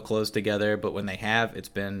sometimes they'll close together, but when they have, it's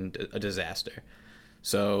been a disaster.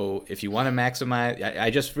 So if you want to maximize, I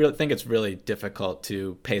just really think it's really difficult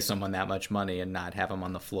to pay someone that much money and not have them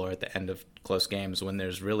on the floor at the end of close games when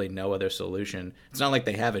there's really no other solution. It's not like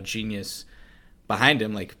they have a genius behind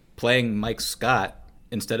him. Like, playing Mike Scott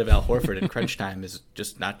instead of Al Horford in crunch time is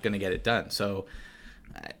just not going to get it done. So,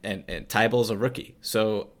 and Tybalt's a rookie.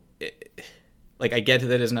 So, I get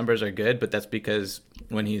that his numbers are good, but that's because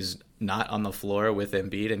when he's not on the floor with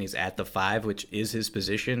Embiid and he's at the 5, which is his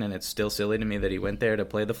position, and it's still silly to me that he went there to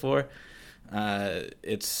play the 4,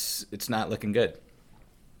 it's not looking good.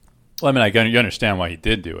 Well, I mean, you understand why he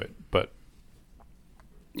did do it, but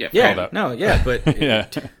but yeah.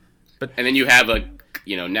 But and then you have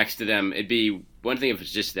next to them, it'd be one thing if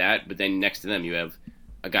it's just that, but then next to them you have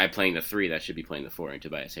a guy playing the 3 that should be playing the 4, and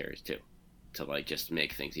Tobias Harris too, to just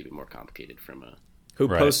make things even more complicated from a. Who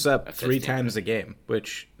posts up 3 times a game,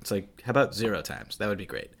 which it's like, how about 0 times? That would be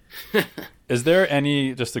great. Is there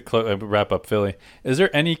any, just to wrap up Philly, is there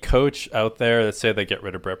any coach out there that say they get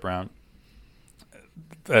rid of Brett Brown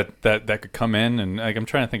that could come in and, like, I'm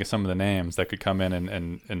trying to think of some of the names that could come in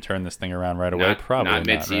and turn this thing around right away? Probably not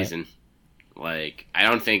mid-season. Right? Like, I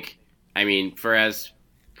don't think, I mean, for as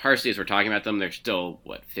partially as we're talking about them, they're still,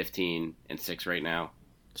 15 and 6 right now.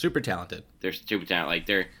 Super talented. They're super talented. Like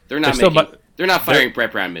they're not firing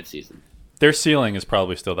Brett Brown midseason. Their ceiling is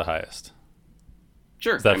probably still the highest.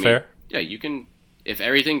 Sure. Is that fair? Yeah, you can. If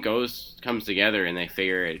everything comes together and they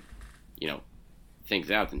figure it, things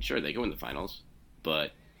out, then sure they can win the finals.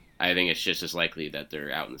 But I think it's just as likely that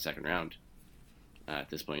they're out in the second round at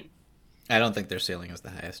this point. I don't think their ceiling is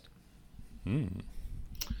the highest.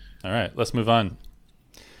 All right, let's move on.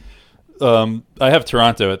 I have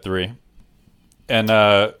Toronto at 3. And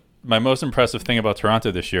my most impressive thing about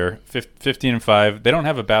Toronto this year, 15-5, they don't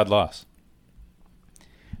have a bad loss.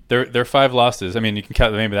 Their 5 losses. I mean, you can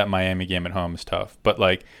count maybe that Miami game at home is tough, but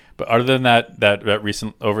other than that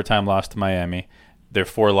recent overtime loss to Miami, their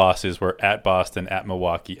 4 losses were at Boston, at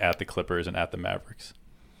Milwaukee, at the Clippers, and at the Mavericks.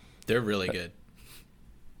 They're really good.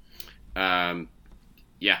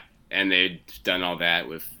 Yeah, and they've done all that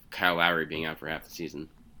with Kyle Lowry being out for half the season.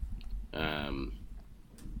 And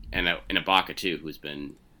Ibaka too, who's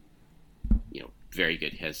been, very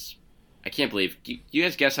good. I can't believe. Do you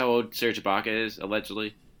guys guess how old Serge Ibaka is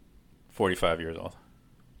allegedly? 45 years old.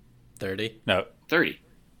 30? No, 30.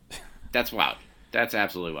 That's wild. That's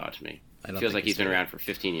absolutely wild to me. I don't Feels think like he's been 30. around for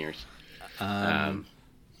 15 years. I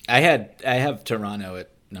have Toronto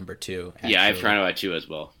at number 2. Actually. Yeah, I have Toronto at 2 as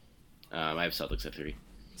well. I have Celtics at 3.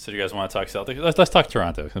 so do you guys want to talk Celtics? Let's talk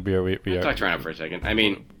Toronto. Let's talk Toronto for a second. I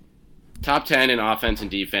mean, top 10 in offense and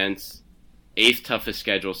defense, 8th toughest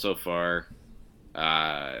schedule so far.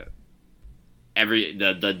 The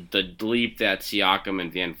leap that Siakam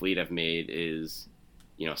and Van Vliet have made is,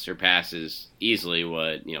 surpasses easily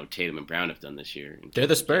what Tatum and Brown have done this year. They're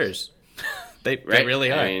the Spurs. They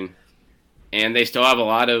really are. I mean, and they still have a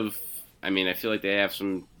lot of. I mean, I feel like they have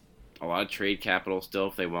a lot of trade capital still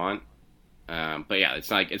if they want. But yeah,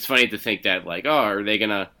 it's funny to think that are they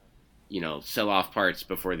gonna, sell off parts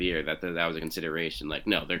before the year? That was a consideration.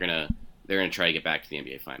 No, they're gonna try to get back to the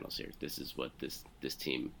NBA Finals here. This is what this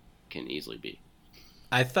team can easily be.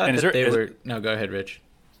 I thought No, go ahead, Rich.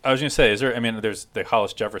 I was going to say, there's the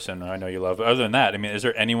Hollis Jefferson I know you love. But other than that, is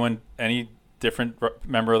there any different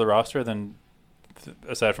member of the roster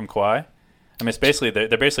aside from Kawhi? It's basically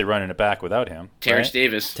they're basically running it back without him. Terrence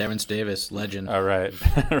right? Davis, legend. All right,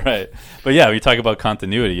 right. But yeah, when you talk about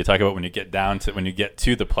continuity, you talk about when you get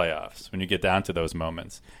to the playoffs, when you get down to those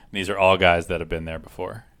moments. And these are all guys that have been there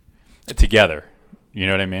before, together. You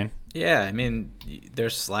know what I mean? Yeah, they're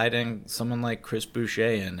sliding someone like Chris Boucher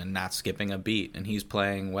in and not skipping a beat, and he's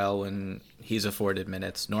playing well when he's afforded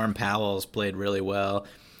minutes. Norm Powell's played really well.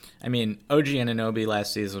 OG Anunoby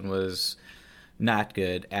last season was not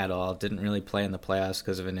good at all. Didn't really play in the playoffs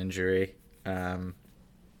because of an injury. I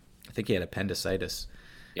think he had appendicitis.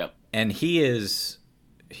 Yep. And he's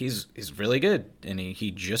really good, and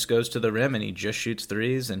he just goes to the rim and he just shoots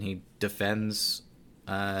threes and he defends.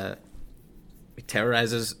 He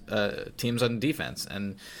terrorizes teams on defense,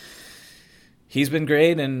 and he's been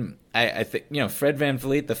great. And I think Fred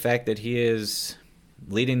VanVleet, the fact that he is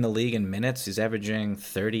leading the league in minutes, he's averaging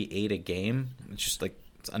 38 a game. It's just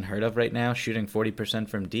it's unheard of right now. Shooting 40%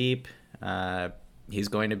 from deep, he's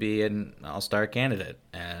going to be an all-star candidate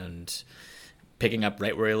and picking up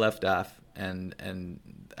right where he left off. And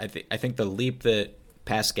I think the leap that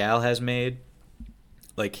Pascal has made,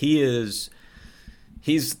 he's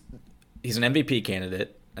an MVP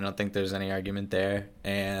candidate. I don't think there's any argument there.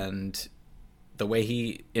 And the way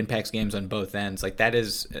he impacts games on both ends, that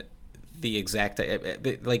is the exact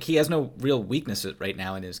he has no real weaknesses right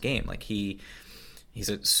now in his game. He's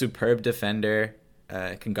a superb defender,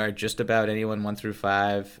 can guard just about anyone 1 through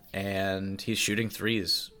 5, and he's shooting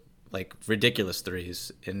threes, ridiculous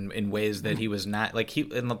threes in ways that he was not.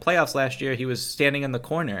 In the playoffs last year, he was standing in the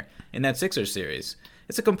corner in that Sixers series.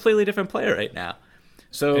 It's a completely different player right now.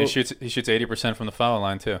 So and he shoots 80% from the foul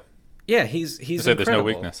line too. Yeah, he's incredible. There's no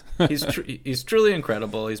weakness. he's truly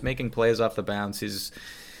incredible. He's making plays off the bounce. He's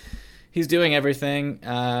doing everything.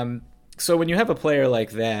 So when you have a player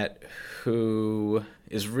like that who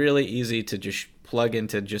is really easy to just plug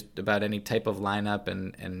into just about any type of lineup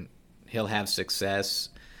and he'll have success,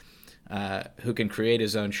 who can create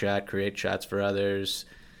his own shot, create shots for others,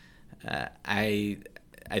 I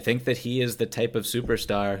think that he is the type of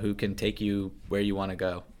superstar who can take you where you want to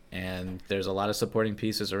go. And there's a lot of supporting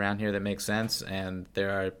pieces around here that make sense, and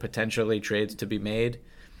there are potentially trades to be made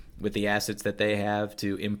with the assets that they have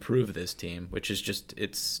to improve this team, which is just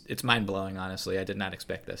it's mind-blowing, honestly. I did not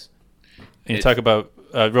expect this. And you talk about,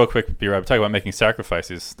 real quick, B-Rob, talk about making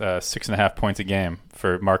sacrifices, 6.5 points a game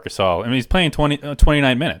for Marc Gasol. He's playing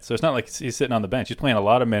 29 minutes, so it's not like he's sitting on the bench. He's playing a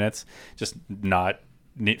lot of minutes, just not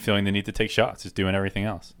feeling the need to take shots, just doing everything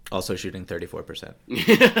else. Also shooting 34%.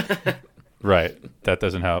 Right. That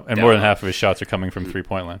doesn't help. And more than half of his shots are coming from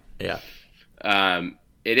 3-point line. Yeah.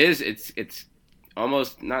 It is. It's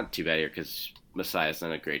almost not too bad here because Messiah's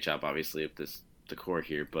done a great job, obviously, of the core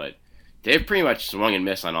here. But they've pretty much swung and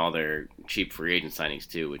missed on all their cheap free agent signings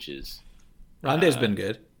too, which is. Rondé's been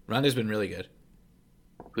good. Rondé's been really good.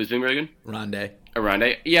 Who's been really good? Rondé.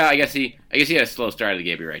 Rondé. Yeah, I guess he had a slow start of the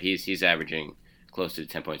game. You're right. He's averaging close to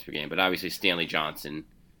 10 points per game. But obviously Stanley Johnson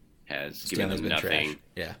has given them nothing.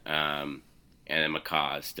 Trash. Yeah. And then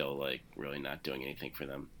McCaw is still like really not doing anything for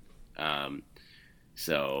them. But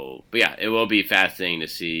yeah, it will be fascinating to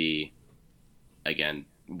see again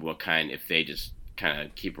if they just kind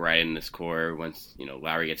of keep riding this core once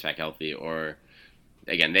Lowry gets back healthy, or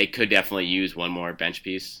again they could definitely use one more bench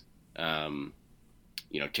piece.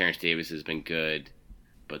 Terrence Davis has been good,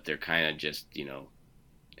 but they're kind of just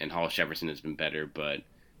and Hall Jefferson has been better, but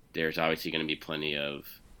there's obviously going to be plenty of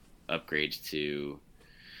upgrades to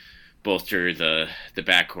bolster the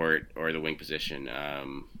backcourt or the wing position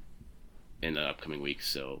in the upcoming weeks.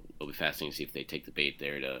 So it'll be fascinating to see if they take the bait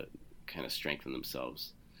there to kind of strengthen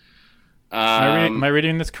themselves. Am I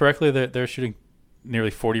reading this correctly that they're shooting nearly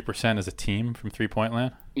 40% as a team from 3-point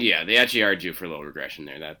land? Yeah, they actually are due for a little regression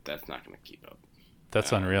there. That's not going to keep up.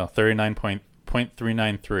 That's unreal.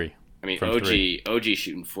 39.393. I mean, OG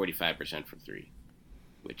shooting 45% from three,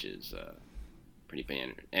 which is pretty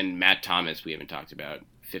bad. And Matt Thomas, we haven't talked about,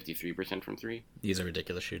 53% from three. He's a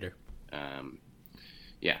ridiculous shooter.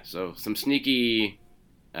 Yeah, so some sneaky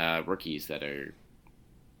rookies that are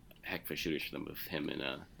heck of shooters for them with him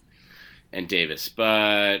and Davis.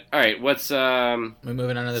 But all right, what's we're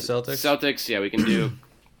moving on to the Celtics. Celtics, yeah, we can do.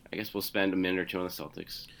 I guess we'll spend a minute or two on the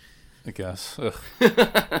Celtics. I guess.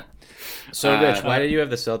 So, Rich, why do you have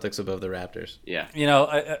the Celtics above the Raptors? Yeah.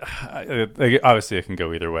 I obviously it can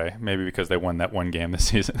go either way. Maybe because they won that one game this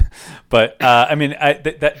season. But,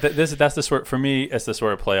 that's the sort, for me, it's the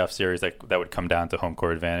sort of playoff series that would come down to home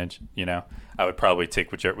court advantage. I would probably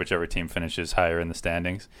take whichever team finishes higher in the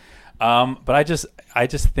standings. But I just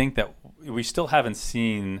think that we still haven't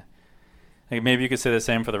seen. Like maybe you could say the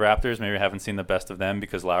same for the Raptors. Maybe we haven't seen the best of them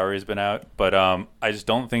because Lowry's been out. But I just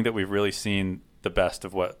don't think that we've really seen the best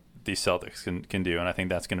of what these Celtics can do. And I think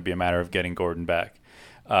that's going to be a matter of getting Gordon back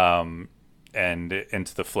and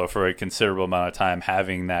into the flow for a considerable amount of time,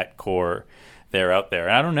 having that core there out there.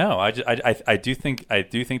 And I don't know. I do think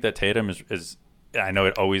that Tatum is I know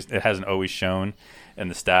it hasn't always shown in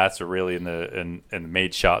the stats or really in the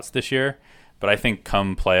made shots this year. But I think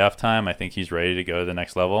come playoff time, I think he's ready to go to the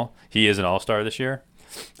next level. He is an all-star this year.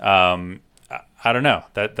 I don't know.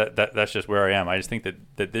 That's just where I am. I just think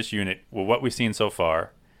that this unit, well, what we've seen so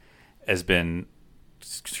far, has cleared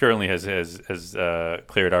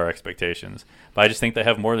our expectations. But I just think they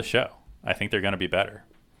have more to show. I think they're going to be better.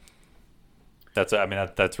 That's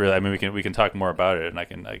really. I mean, we can talk more about it, and I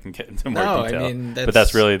can get into more detail. But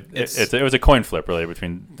that's really it was a coin flip really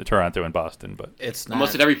between Toronto and Boston. But it's not,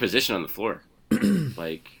 almost at every position on the floor.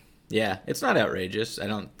 Yeah, it's not outrageous. I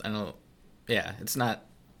don't. Yeah, it's not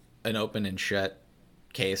an open and shut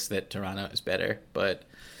case that Toronto is better, but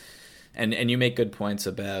and you make good points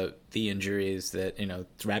about the injuries that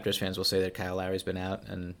Raptors fans will say that Kyle Lowry's been out,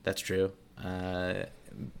 and that's true. I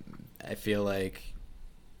feel like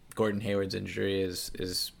Gordon Hayward's injury has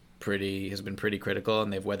been pretty critical,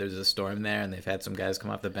 and they've weathered the storm there, and they've had some guys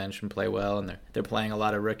come off the bench and play well, and they're playing a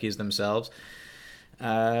lot of rookies themselves.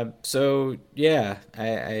 So yeah,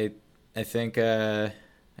 I think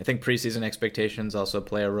preseason expectations also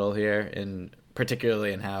play a role here,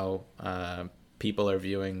 particularly in how people are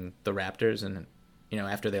viewing the Raptors, and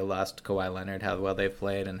after they lost Kawhi Leonard, how well they've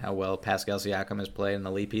played and how well Pascal Siakam has played and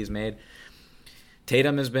the leap he's made.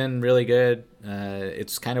 Tatum has been really good.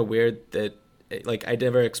 It's kind of weird that I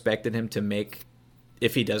never expected him to make.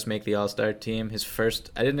 If he does make the All-Star team,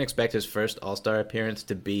 I didn't expect his first All-Star appearance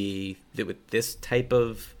to be with this type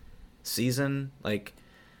of season.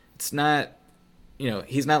 It's not,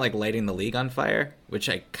 he's not lighting the league on fire, which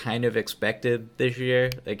I kind of expected this year.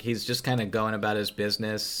 He's just kind of going about his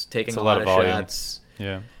business, taking a lot of shots,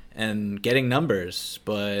 yeah, and getting numbers,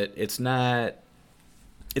 but it's not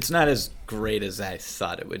as great as I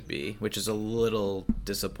thought it would be, which is a little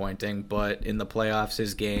disappointing. But in the playoffs,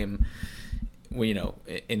 his game,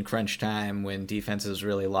 in crunch time, when defenses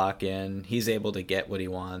really lock in, he's able to get what he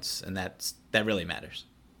wants, and that really matters.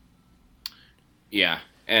 Yeah,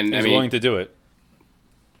 and he's willing to do it.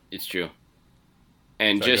 It's true.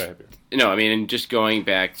 And just going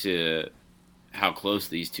back to how close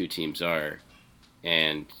these two teams are,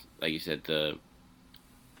 and like you said,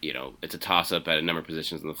 it's a toss-up at a number of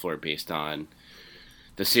positions on the floor based on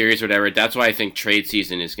the series or whatever. That's why I think trade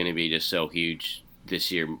season is going to be just so huge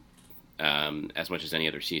this year. as much as any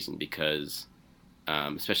other season because,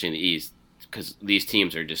 especially in the East, because these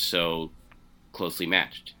teams are just so closely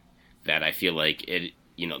matched that I feel like a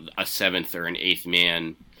 7th or an 8th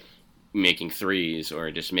man making threes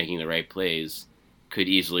or just making the right plays could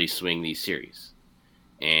easily swing these series.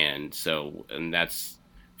 And that's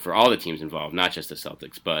for all the teams involved, not just the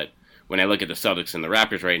Celtics. But when I look at the Celtics and the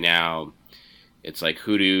Raptors right now, it's like,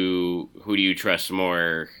 who do you trust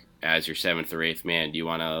more as your 7th or 8th man? Do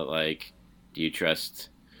you trust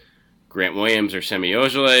Grant Williams or Semi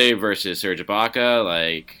Ojeleye versus Serge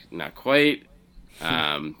Ibaka? Not quite.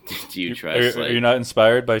 Do you trust? Are you not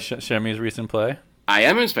inspired by Shemi's recent play? I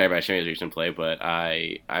am inspired by Shemi's recent play, but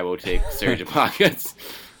I will take Serge Ibaka's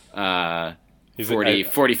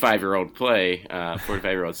 45-year-old play,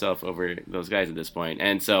 45-year-old self over those guys at this point.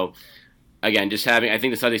 And so, again, I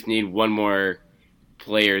think the Celtics need one more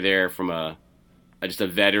player there from just a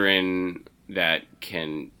veteran that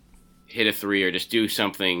can hit a three or just do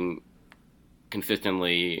something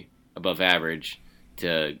consistently above average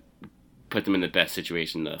to put them in the best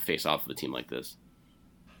situation to face off of a team like this.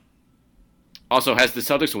 Also, has the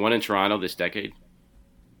Celtics won in Toronto this decade?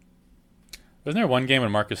 Wasn't there one game when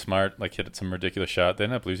Marcus Smart hit some ridiculous shot? They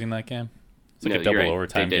ended up losing that game. It's a double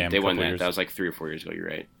overtime game. They won that. That was 3 or 4 years ago. You're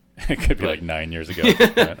right. It could be 9 years ago.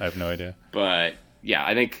 I have no idea. But yeah,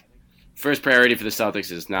 I think first priority for the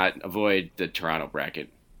Celtics is not avoid the Toronto bracket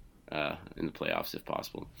in the playoffs if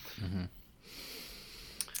possible. Mm-hmm.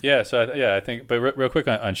 Yeah. So I think. But real quick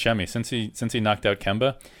on Shemi, since he knocked out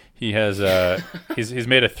Kemba, he has he's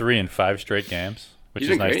made a 3 in 5 straight games, which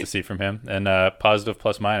is nice to see from him, and positive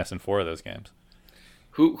plus minus in 4 of those games.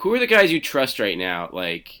 Who are the guys you trust right now,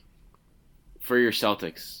 for your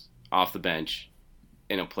Celtics off the bench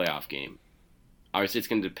in a playoff game? Obviously, it's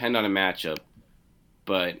going to depend on a matchup,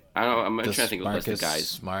 but I don't know. I'm trying to think of a list of guys.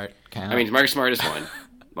 Smart count? I mean, Marcus Smart is one.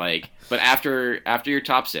 But after your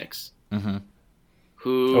top 6, mm-hmm.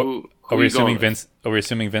 Are we assuming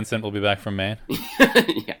Vincent will be back from Maine?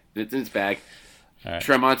 Yeah, Vincent's back. All right.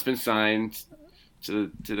 Tremont's been signed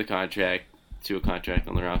to a contract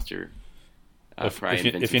on the roster.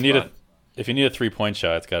 If you need a 3-point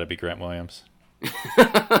shot, it's got to be Grant Williams.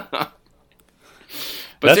 But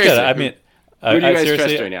that's seriously, good. I mean, who do you guys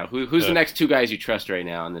trust right now? Who's the next 2 guys you trust right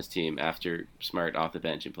now on this team after Smart off the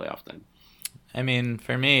bench in playoff time? I mean,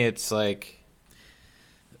 for me, it's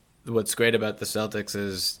what's great about the Celtics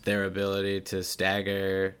is their ability to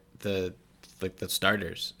stagger the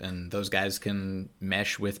starters, and those guys can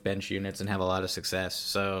mesh with bench units and have a lot of success.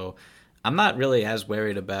 So I'm not really as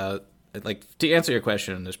worried about, to answer your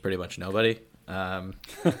question, there's pretty much nobody. How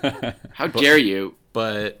dare you?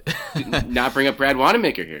 But not bring up Brad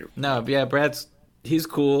Wanamaker here. No, yeah, he's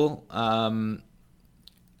cool. I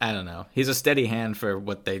don't know. He's a steady hand for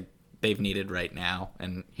what they've needed right now,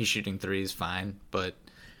 and he's shooting threes fine, but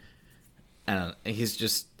I don't know. He's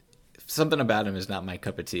just, something about him is not my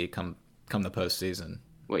cup of tea come the postseason.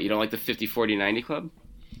 What, you don't like the 50-40-90 club?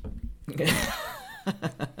 The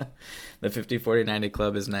 50-40-90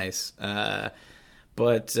 club is nice.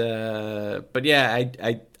 But yeah,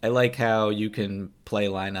 I like how you can play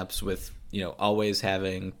lineups with, always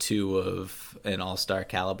having 2 of an all-star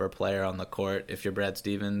caliber player on the court if you're Brad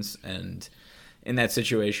Stevens. And in that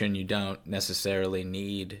situation, you don't necessarily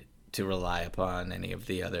need to rely upon any of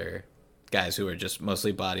the other guys who are just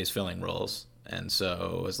mostly bodies filling roles. And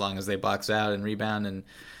so as long as they box out and rebound and,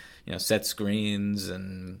 set screens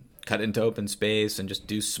and cut into open space and just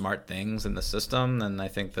do smart things in the system, then I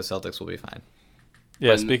think the Celtics will be fine.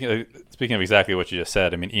 Yeah, speaking of exactly what you just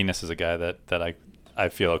said, I mean, Enes is a guy that I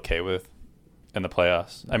feel okay with in the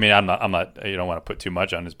playoffs. I mean, I'm not. You don't want to put too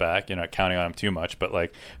much on his back. You're not counting on him too much, but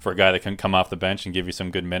for a guy that can come off the bench and give you some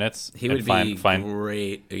good minutes, he would be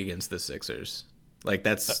great against the Sixers.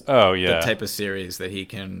 That's the type of series that he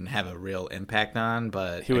can have a real impact on.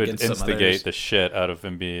 But he would instigate the shit out of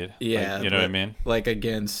Embiid. Yeah, you know what I mean.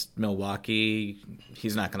 Against Milwaukee,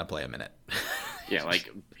 he's not going to play a minute. Yeah,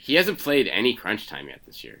 he hasn't played any crunch time yet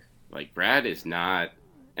this year. Brad is not,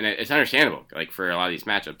 and it's understandable. For a lot of these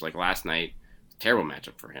matchups, last night, terrible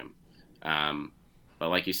matchup for him. But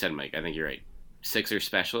like you said, Mike, I think you're right. Sixers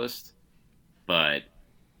specialist, but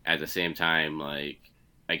at the same time,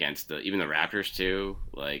 against even the Raptors too,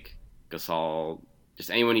 Gasol, just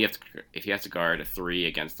anyone if he has to guard a 3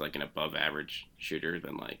 against an above average shooter,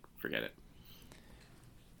 then forget it.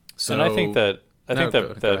 So, and I think that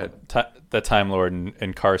Time Lord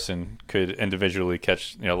and Carson could individually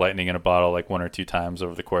catch lightning in a bottle 1 or 2 times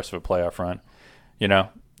over the course of a playoff run,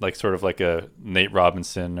 sort of like a Nate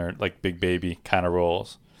Robinson or Big Baby kind of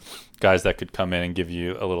roles. guys that could come in and give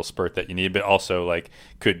you a little spurt that you need, but also like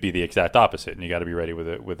could be the exact opposite, and you got to be ready with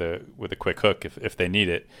a quick hook if they need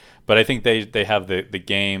it. But I think they have the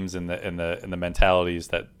games and the mentalities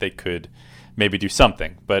that they could maybe do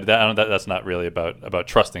something. But that's not really about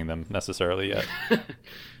trusting them necessarily yet.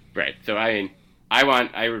 Right. So I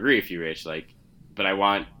agree with you, Rich. Like, but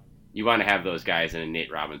you want to have those guys in a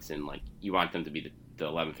Nate Robinson. Like, you want them to be the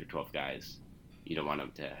 11th or 12th guys. You don't want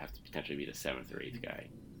them to have to potentially be the 7th or 8th guy.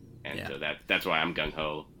 And so that's why I'm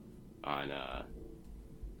gung-ho on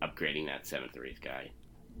upgrading that 7th or 8th guy.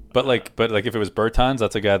 But if it was Bertans,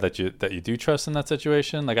 that's a guy that you do trust in that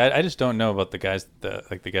situation. Like, I just don't know about the guys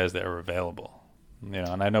that are available. You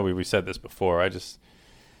know, and I know we said this before. I just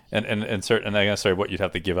and I guess what you'd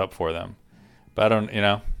have to give up for them. But I don't, you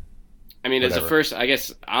know. I mean, whatever. as a first, I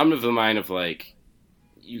guess I'm of the mind of like,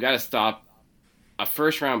 you got to stop. A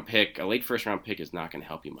late first round pick is not going to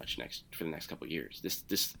help you much for the next couple of years.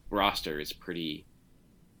 This roster is pretty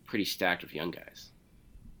stacked with young guys.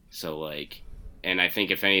 So like, and I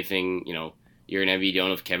think if anything, you know, you're going to be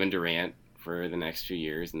dealing with Kevin Durant for the next few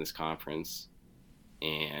years in this conference,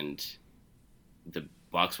 and the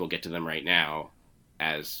Bucks will get to them right now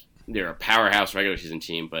as they're a powerhouse regular season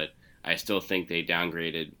team, but I still think they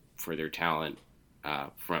downgraded for their talent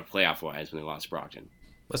from playoff wise when they lost Brogdon.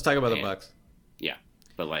 Let's talk about the Bucks. Yeah,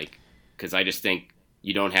 but like, because I just think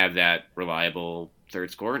you don't have that reliable third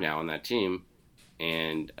scorer now on that team,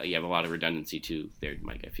 and you have a lot of redundancy too there,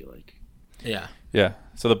 Mike. I feel like. Yeah.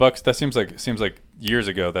 So the Bucks. That seems like years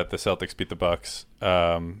ago that the Celtics beat the Bucks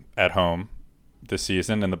at home this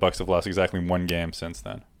season, and the Bucks have lost exactly one game since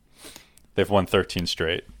then. They've won 13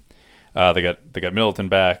 straight. They got Middleton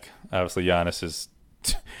back. Obviously, Giannis is.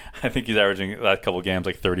 I think he's averaging the last couple of games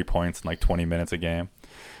like 30 points in like 20 minutes a game.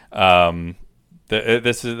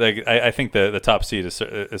 This is like I think the top seed is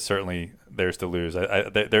certainly theirs to lose. So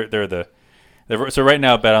right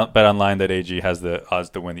now BetOnline.ag has the odds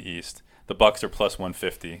to win the East. The Bucks are plus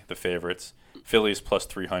 150, the favorites. Phillies plus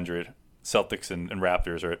 300. Celtics and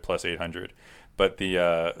Raptors are at plus 800. But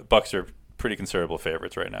the Bucks are pretty considerable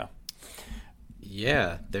favorites right now.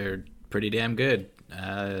 Yeah, they're pretty damn good.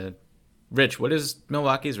 Rich, what is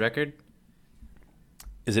Milwaukee's record?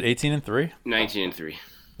 Is it 18-3? 19-3.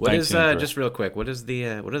 What is just real quick? What is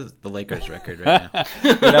the Lakers record right now?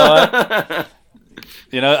 You know what?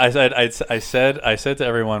 You know, I said to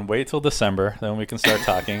everyone, wait till December, then we can start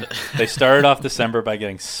talking. They started off December by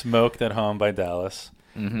getting smoked at home by Dallas,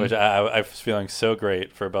 which I was feeling so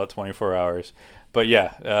great for about 24 hours. But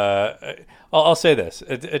yeah, I'll say this: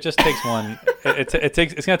 it just takes one. It's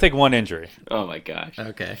going to take one injury. Oh my gosh.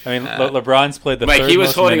 Okay. I mean, LeBron's played the Mike, third he was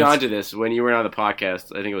most holding minutes. on to this when you were on the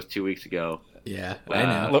podcast. I think it was 2 weeks ago. Yeah, I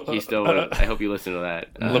know. He still. I hope you listen to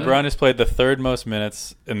that. LeBron has played the third most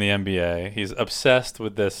minutes in the NBA. He's obsessed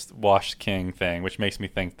with this washed king thing, which makes me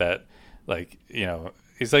think that, like, you know,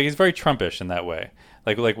 he's very Trumpish in that way.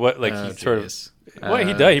 Like he sort of. Well,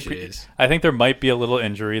 he does. I think there might be a little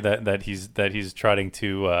injury that he's trying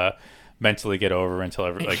to mentally get over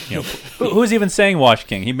until who's even saying wash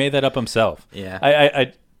king? He made that up himself. Yeah.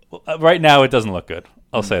 I right now it doesn't look good.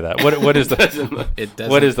 I'll say that. What is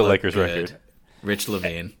the Lakers record? Rich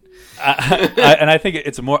Levine. And I think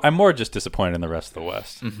I'm more just disappointed in the rest of the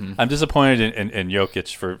West. Mm-hmm. I'm disappointed in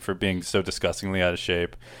Jokic for being so disgustingly out of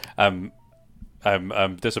shape. I'm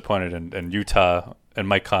disappointed in Utah and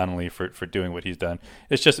Mike Conley for doing what he's done.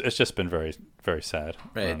 It's just been very, very sad.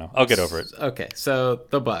 Right. I don't know. I'll get over it. Okay, so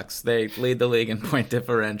the Bucks, they lead the league in point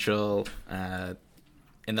differential.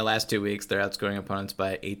 In the last 2 weeks, they're outscoring opponents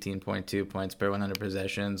by 18.2 points per 100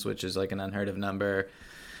 possessions, which is like an unheard of number.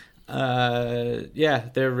 Yeah,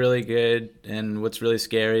 they're really good. And what's really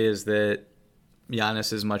scary is that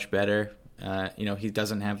Giannis is much better. He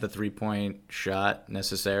doesn't have the 3-point shot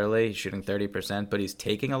necessarily. He's shooting 30%, but he's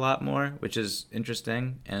taking a lot more, which is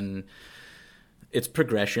interesting. And it's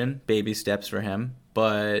progression, baby steps for him,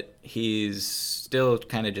 but he's still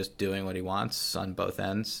kind of just doing what he wants on both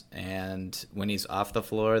ends. And when he's off the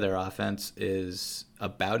floor, their offense is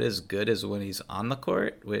about as good as when he's on the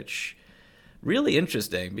court, which really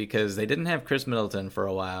interesting because they didn't have Chris Middleton for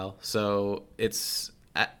a while. So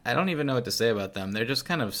I don't even know what to say about them. They're just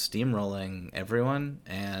kind of steamrolling everyone.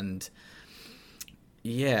 And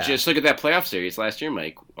yeah. Just look at that playoff series last year,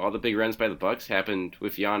 Mike. All the big runs by the Bucks happened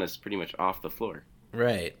with Giannis pretty much off the floor.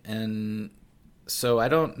 Right. And so I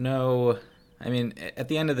don't know. I mean, at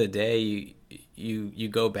the end of the day, you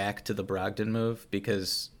go back to the Brogdon move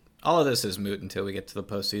because all of this is moot until we get to the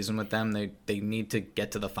postseason with them. They need to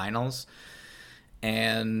get to the finals.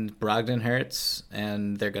 And Brogdon hurts,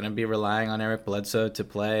 and they're going to be relying on Eric Bledsoe to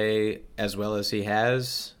play as well as he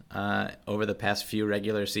has. over the past few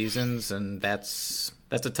regular seasons, and that's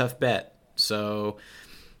a tough bet. So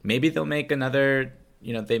maybe they'll make another.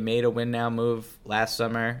 They made a win now move last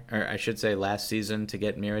summer, or I should say last season, to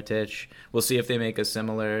get Mirotic. We'll see if they make a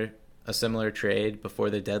similar trade before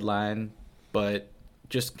the deadline. But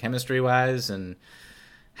just chemistry-wise and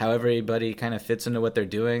how everybody kind of fits into what they're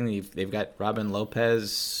doing, they've got Robin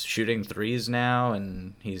Lopez shooting threes now,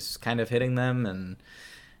 and he's kind of hitting them. And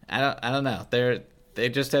I don't know. They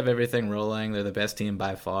just have everything rolling. They're the best team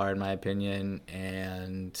by far, in my opinion,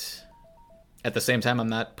 and at the same time, I'm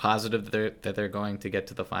not positive that they're going to get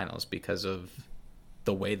to the finals because of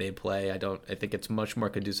the way they play. I think it's much more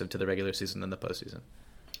conducive to the regular season than the postseason.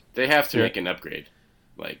 They have to make an upgrade,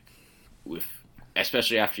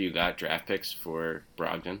 especially after you got draft picks for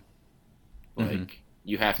Brogdon.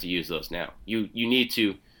 You have to use those now. You need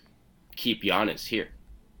to keep Giannis here,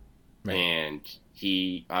 right. And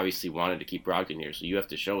he obviously wanted to keep Brogdon here, so you have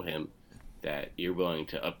to show him that you're willing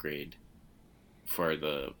to upgrade for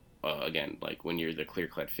the. Again, when you're the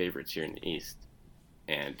clear-cut favorites here in the East,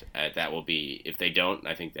 and that will be, if they don't,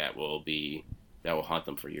 I think that will haunt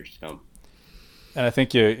them for years to come. And I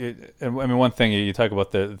think one thing you talk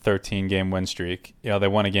about the 13-game win streak. They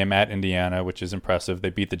won a game at Indiana, which is impressive.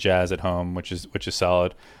 They beat the Jazz at home, which is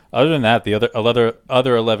solid. Other than that, the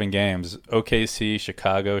other 11 games: OKC,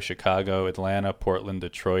 Chicago, Atlanta, Portland,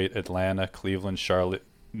 Detroit, Atlanta, Cleveland, Charlotte,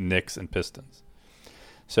 Knicks, and Pistons.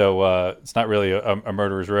 So it's not really a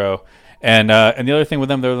murderer's row. And the other thing with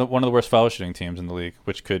them, they're one of the worst foul shooting teams in the league,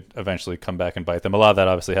 which could eventually come back and bite them. A lot of that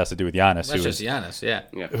obviously has to do with Giannis. That's just Giannis, yeah.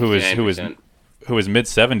 Who was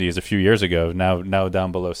mid-70s a few years ago, now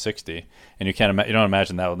down below 60. And you don't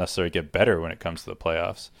imagine that will necessarily get better when it comes to the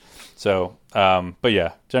playoffs. So, but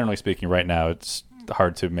yeah, generally speaking, right now it's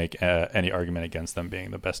hard to make any argument against them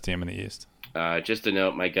being the best team in the East. Just to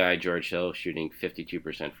note, my guy George Hill shooting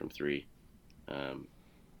 52% from three.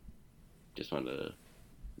 Just wanted to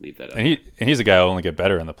leave that up. And he's a guy who'll only get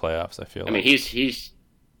better in the playoffs, I feel. I mean, he's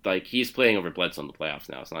playing over Bledsoe in the playoffs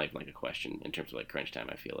now. It's not even a question in terms of crunch time,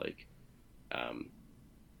 I feel like.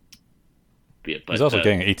 He's also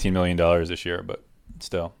getting $18 million this year, but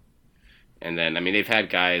still. And then, they've had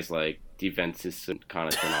guys like DiVincenzo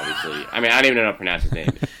Connaughton, obviously. I don't even know how to pronounce his name.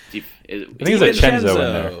 I think it's DiVincenzo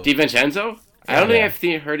in there. DiVincenzo? I don't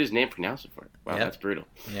think I've heard his name pronounced before. Wow, That's brutal.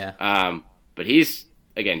 Yeah. But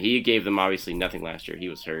he gave them obviously nothing last year. He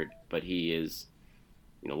was hurt, but he is,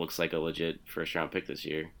 looks like a legit first-round pick this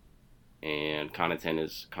year. And Connaughton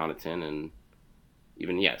is Connaughton, and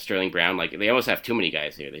even, Sterling Brown. They almost have too many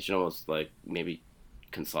guys here. They should almost, maybe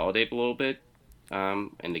consolidate a little bit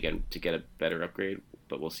and to get a better upgrade.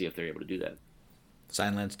 But we'll see if they're able to do that.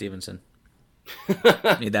 Sign Lance Stevenson.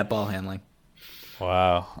 Need that ball handling.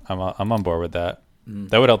 Wow. I'm on board with that.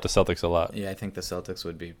 That would help the Celtics a lot. Yeah, I think the Celtics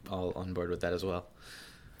would be all on board with that as well.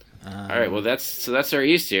 All right, well, that's our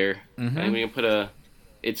East here. Mm-hmm. I think we can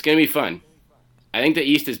it's going to be fun. I think the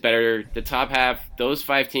East is better. The top half, those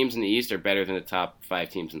 5 teams in the East are better than the top 5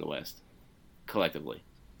 teams in the West, collectively.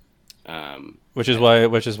 Which is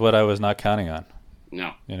what I was not counting on.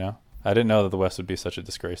 No. I didn't know that the West would be such a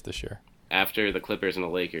disgrace this year. After the Clippers and the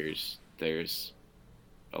Lakers, there's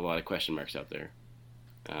a lot of question marks out there.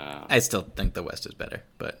 I still think the West is better,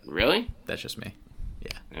 but really, that's just me.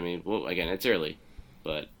 Yeah. Well, again, it's early,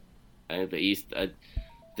 but I think the East,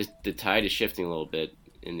 the tide is shifting a little bit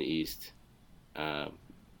in the East.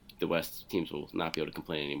 The West teams will not be able to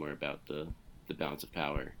complain anymore about the balance of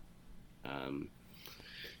power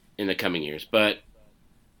in the coming years. But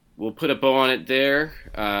we'll put a bow on it there.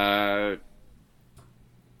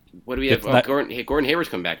 What do we have? Gordon Hayward's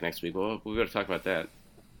coming back next week. We'll go to talk about that.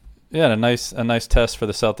 Yeah, and a nice test for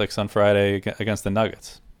the Celtics on Friday against the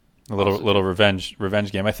Nuggets. A little revenge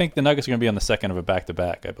game. I think the Nuggets are going to be on the second of a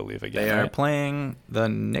back-to-back, I believe, again. They are playing the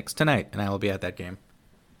Knicks tonight, and I will be at that game.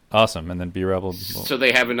 Awesome, and then B-Rebel. So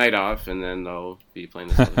they have a night off, and then they'll be playing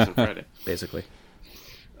the Celtics on Friday. Basically.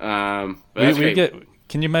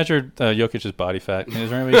 Can you measure Jokic's body fat? Is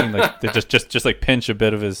there any way you can just pinch a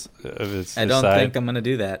bit of his I don't think I'm going to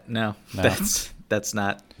do that. No. That's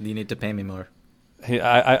not. You need to pay me more.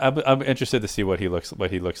 I'm interested to see what he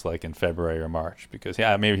looks like in February or March, because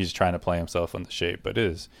maybe he's trying to play himself into shape, but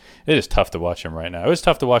it is tough to watch him right now. It was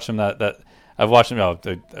tough to watch him that I've watched him a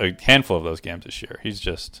handful of those games this year. He's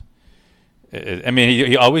just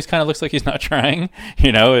he always kind of looks like he's not trying.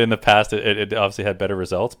 In the past it obviously had better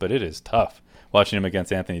results, but it is tough watching him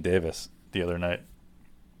against Anthony Davis the other night.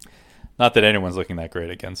 Not that anyone's looking that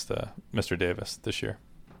great against Mr. Davis this year.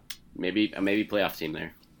 Maybe playoff team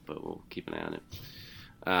there, but we'll keep an eye on it.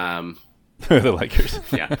 The Lakers.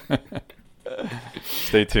 Yeah.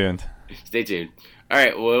 Stay tuned. Stay tuned. All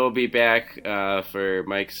right, well, we'll be back for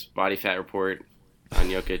Mike's body fat report on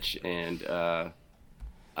Jokic, and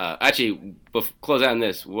actually, close out on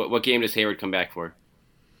this. What game does Hayward come back for?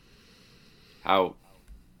 I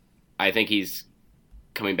think he's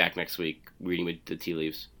coming back next week. Reading with the tea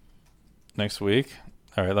leaves. Next week.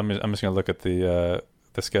 All right. I'm just gonna look at the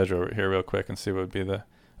schedule here real quick and see what would be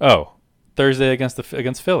Thursday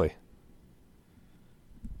against Philly.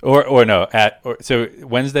 Or no, so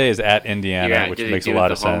Wednesday is at Indiana, which makes a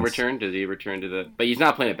lot of sense. Return? Does he return to the? But he's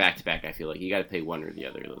not playing it back to back. I feel like you got to play one or the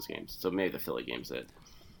other of those games. So maybe the Philly game's it.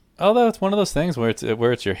 Although it's one of those things where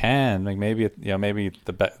it's your hand, like maybe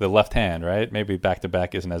the left hand, right? Maybe back to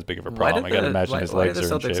back isn't as big of a problem. I got to imagine his legs are in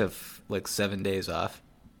shape. Why do the Celtics have like 7 days off?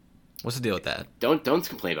 What's the deal with that? Don't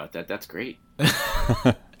complain about that. That's great.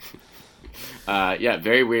 Yeah,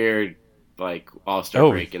 very weird. Like all-star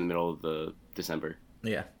break in the middle of the December.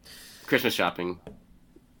 Yeah, Christmas shopping.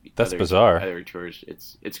 That's bizarre. Other tours.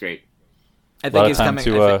 It's great. I think he's coming.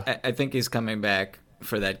 I think he's coming back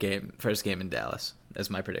for that first game in Dallas. That's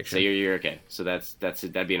my prediction. So you're okay. So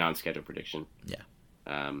that'd be an on-schedule prediction. Yeah.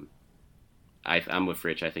 I'm with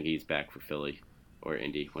Rich. I think he's back for Philly or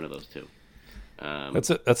Indy, one of those two. That's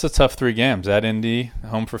a tough 3 games. At Indy,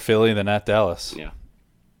 home for Philly, then at Dallas. Yeah.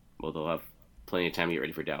 Well, they'll have plenty of time to get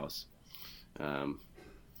ready for Dallas.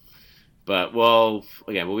 But we'll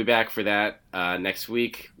be back for that next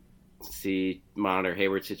week. Monitor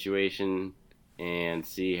Hayward's situation and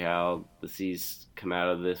see how the C's come out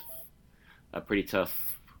of this a pretty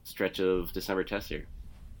tough stretch of December tests here.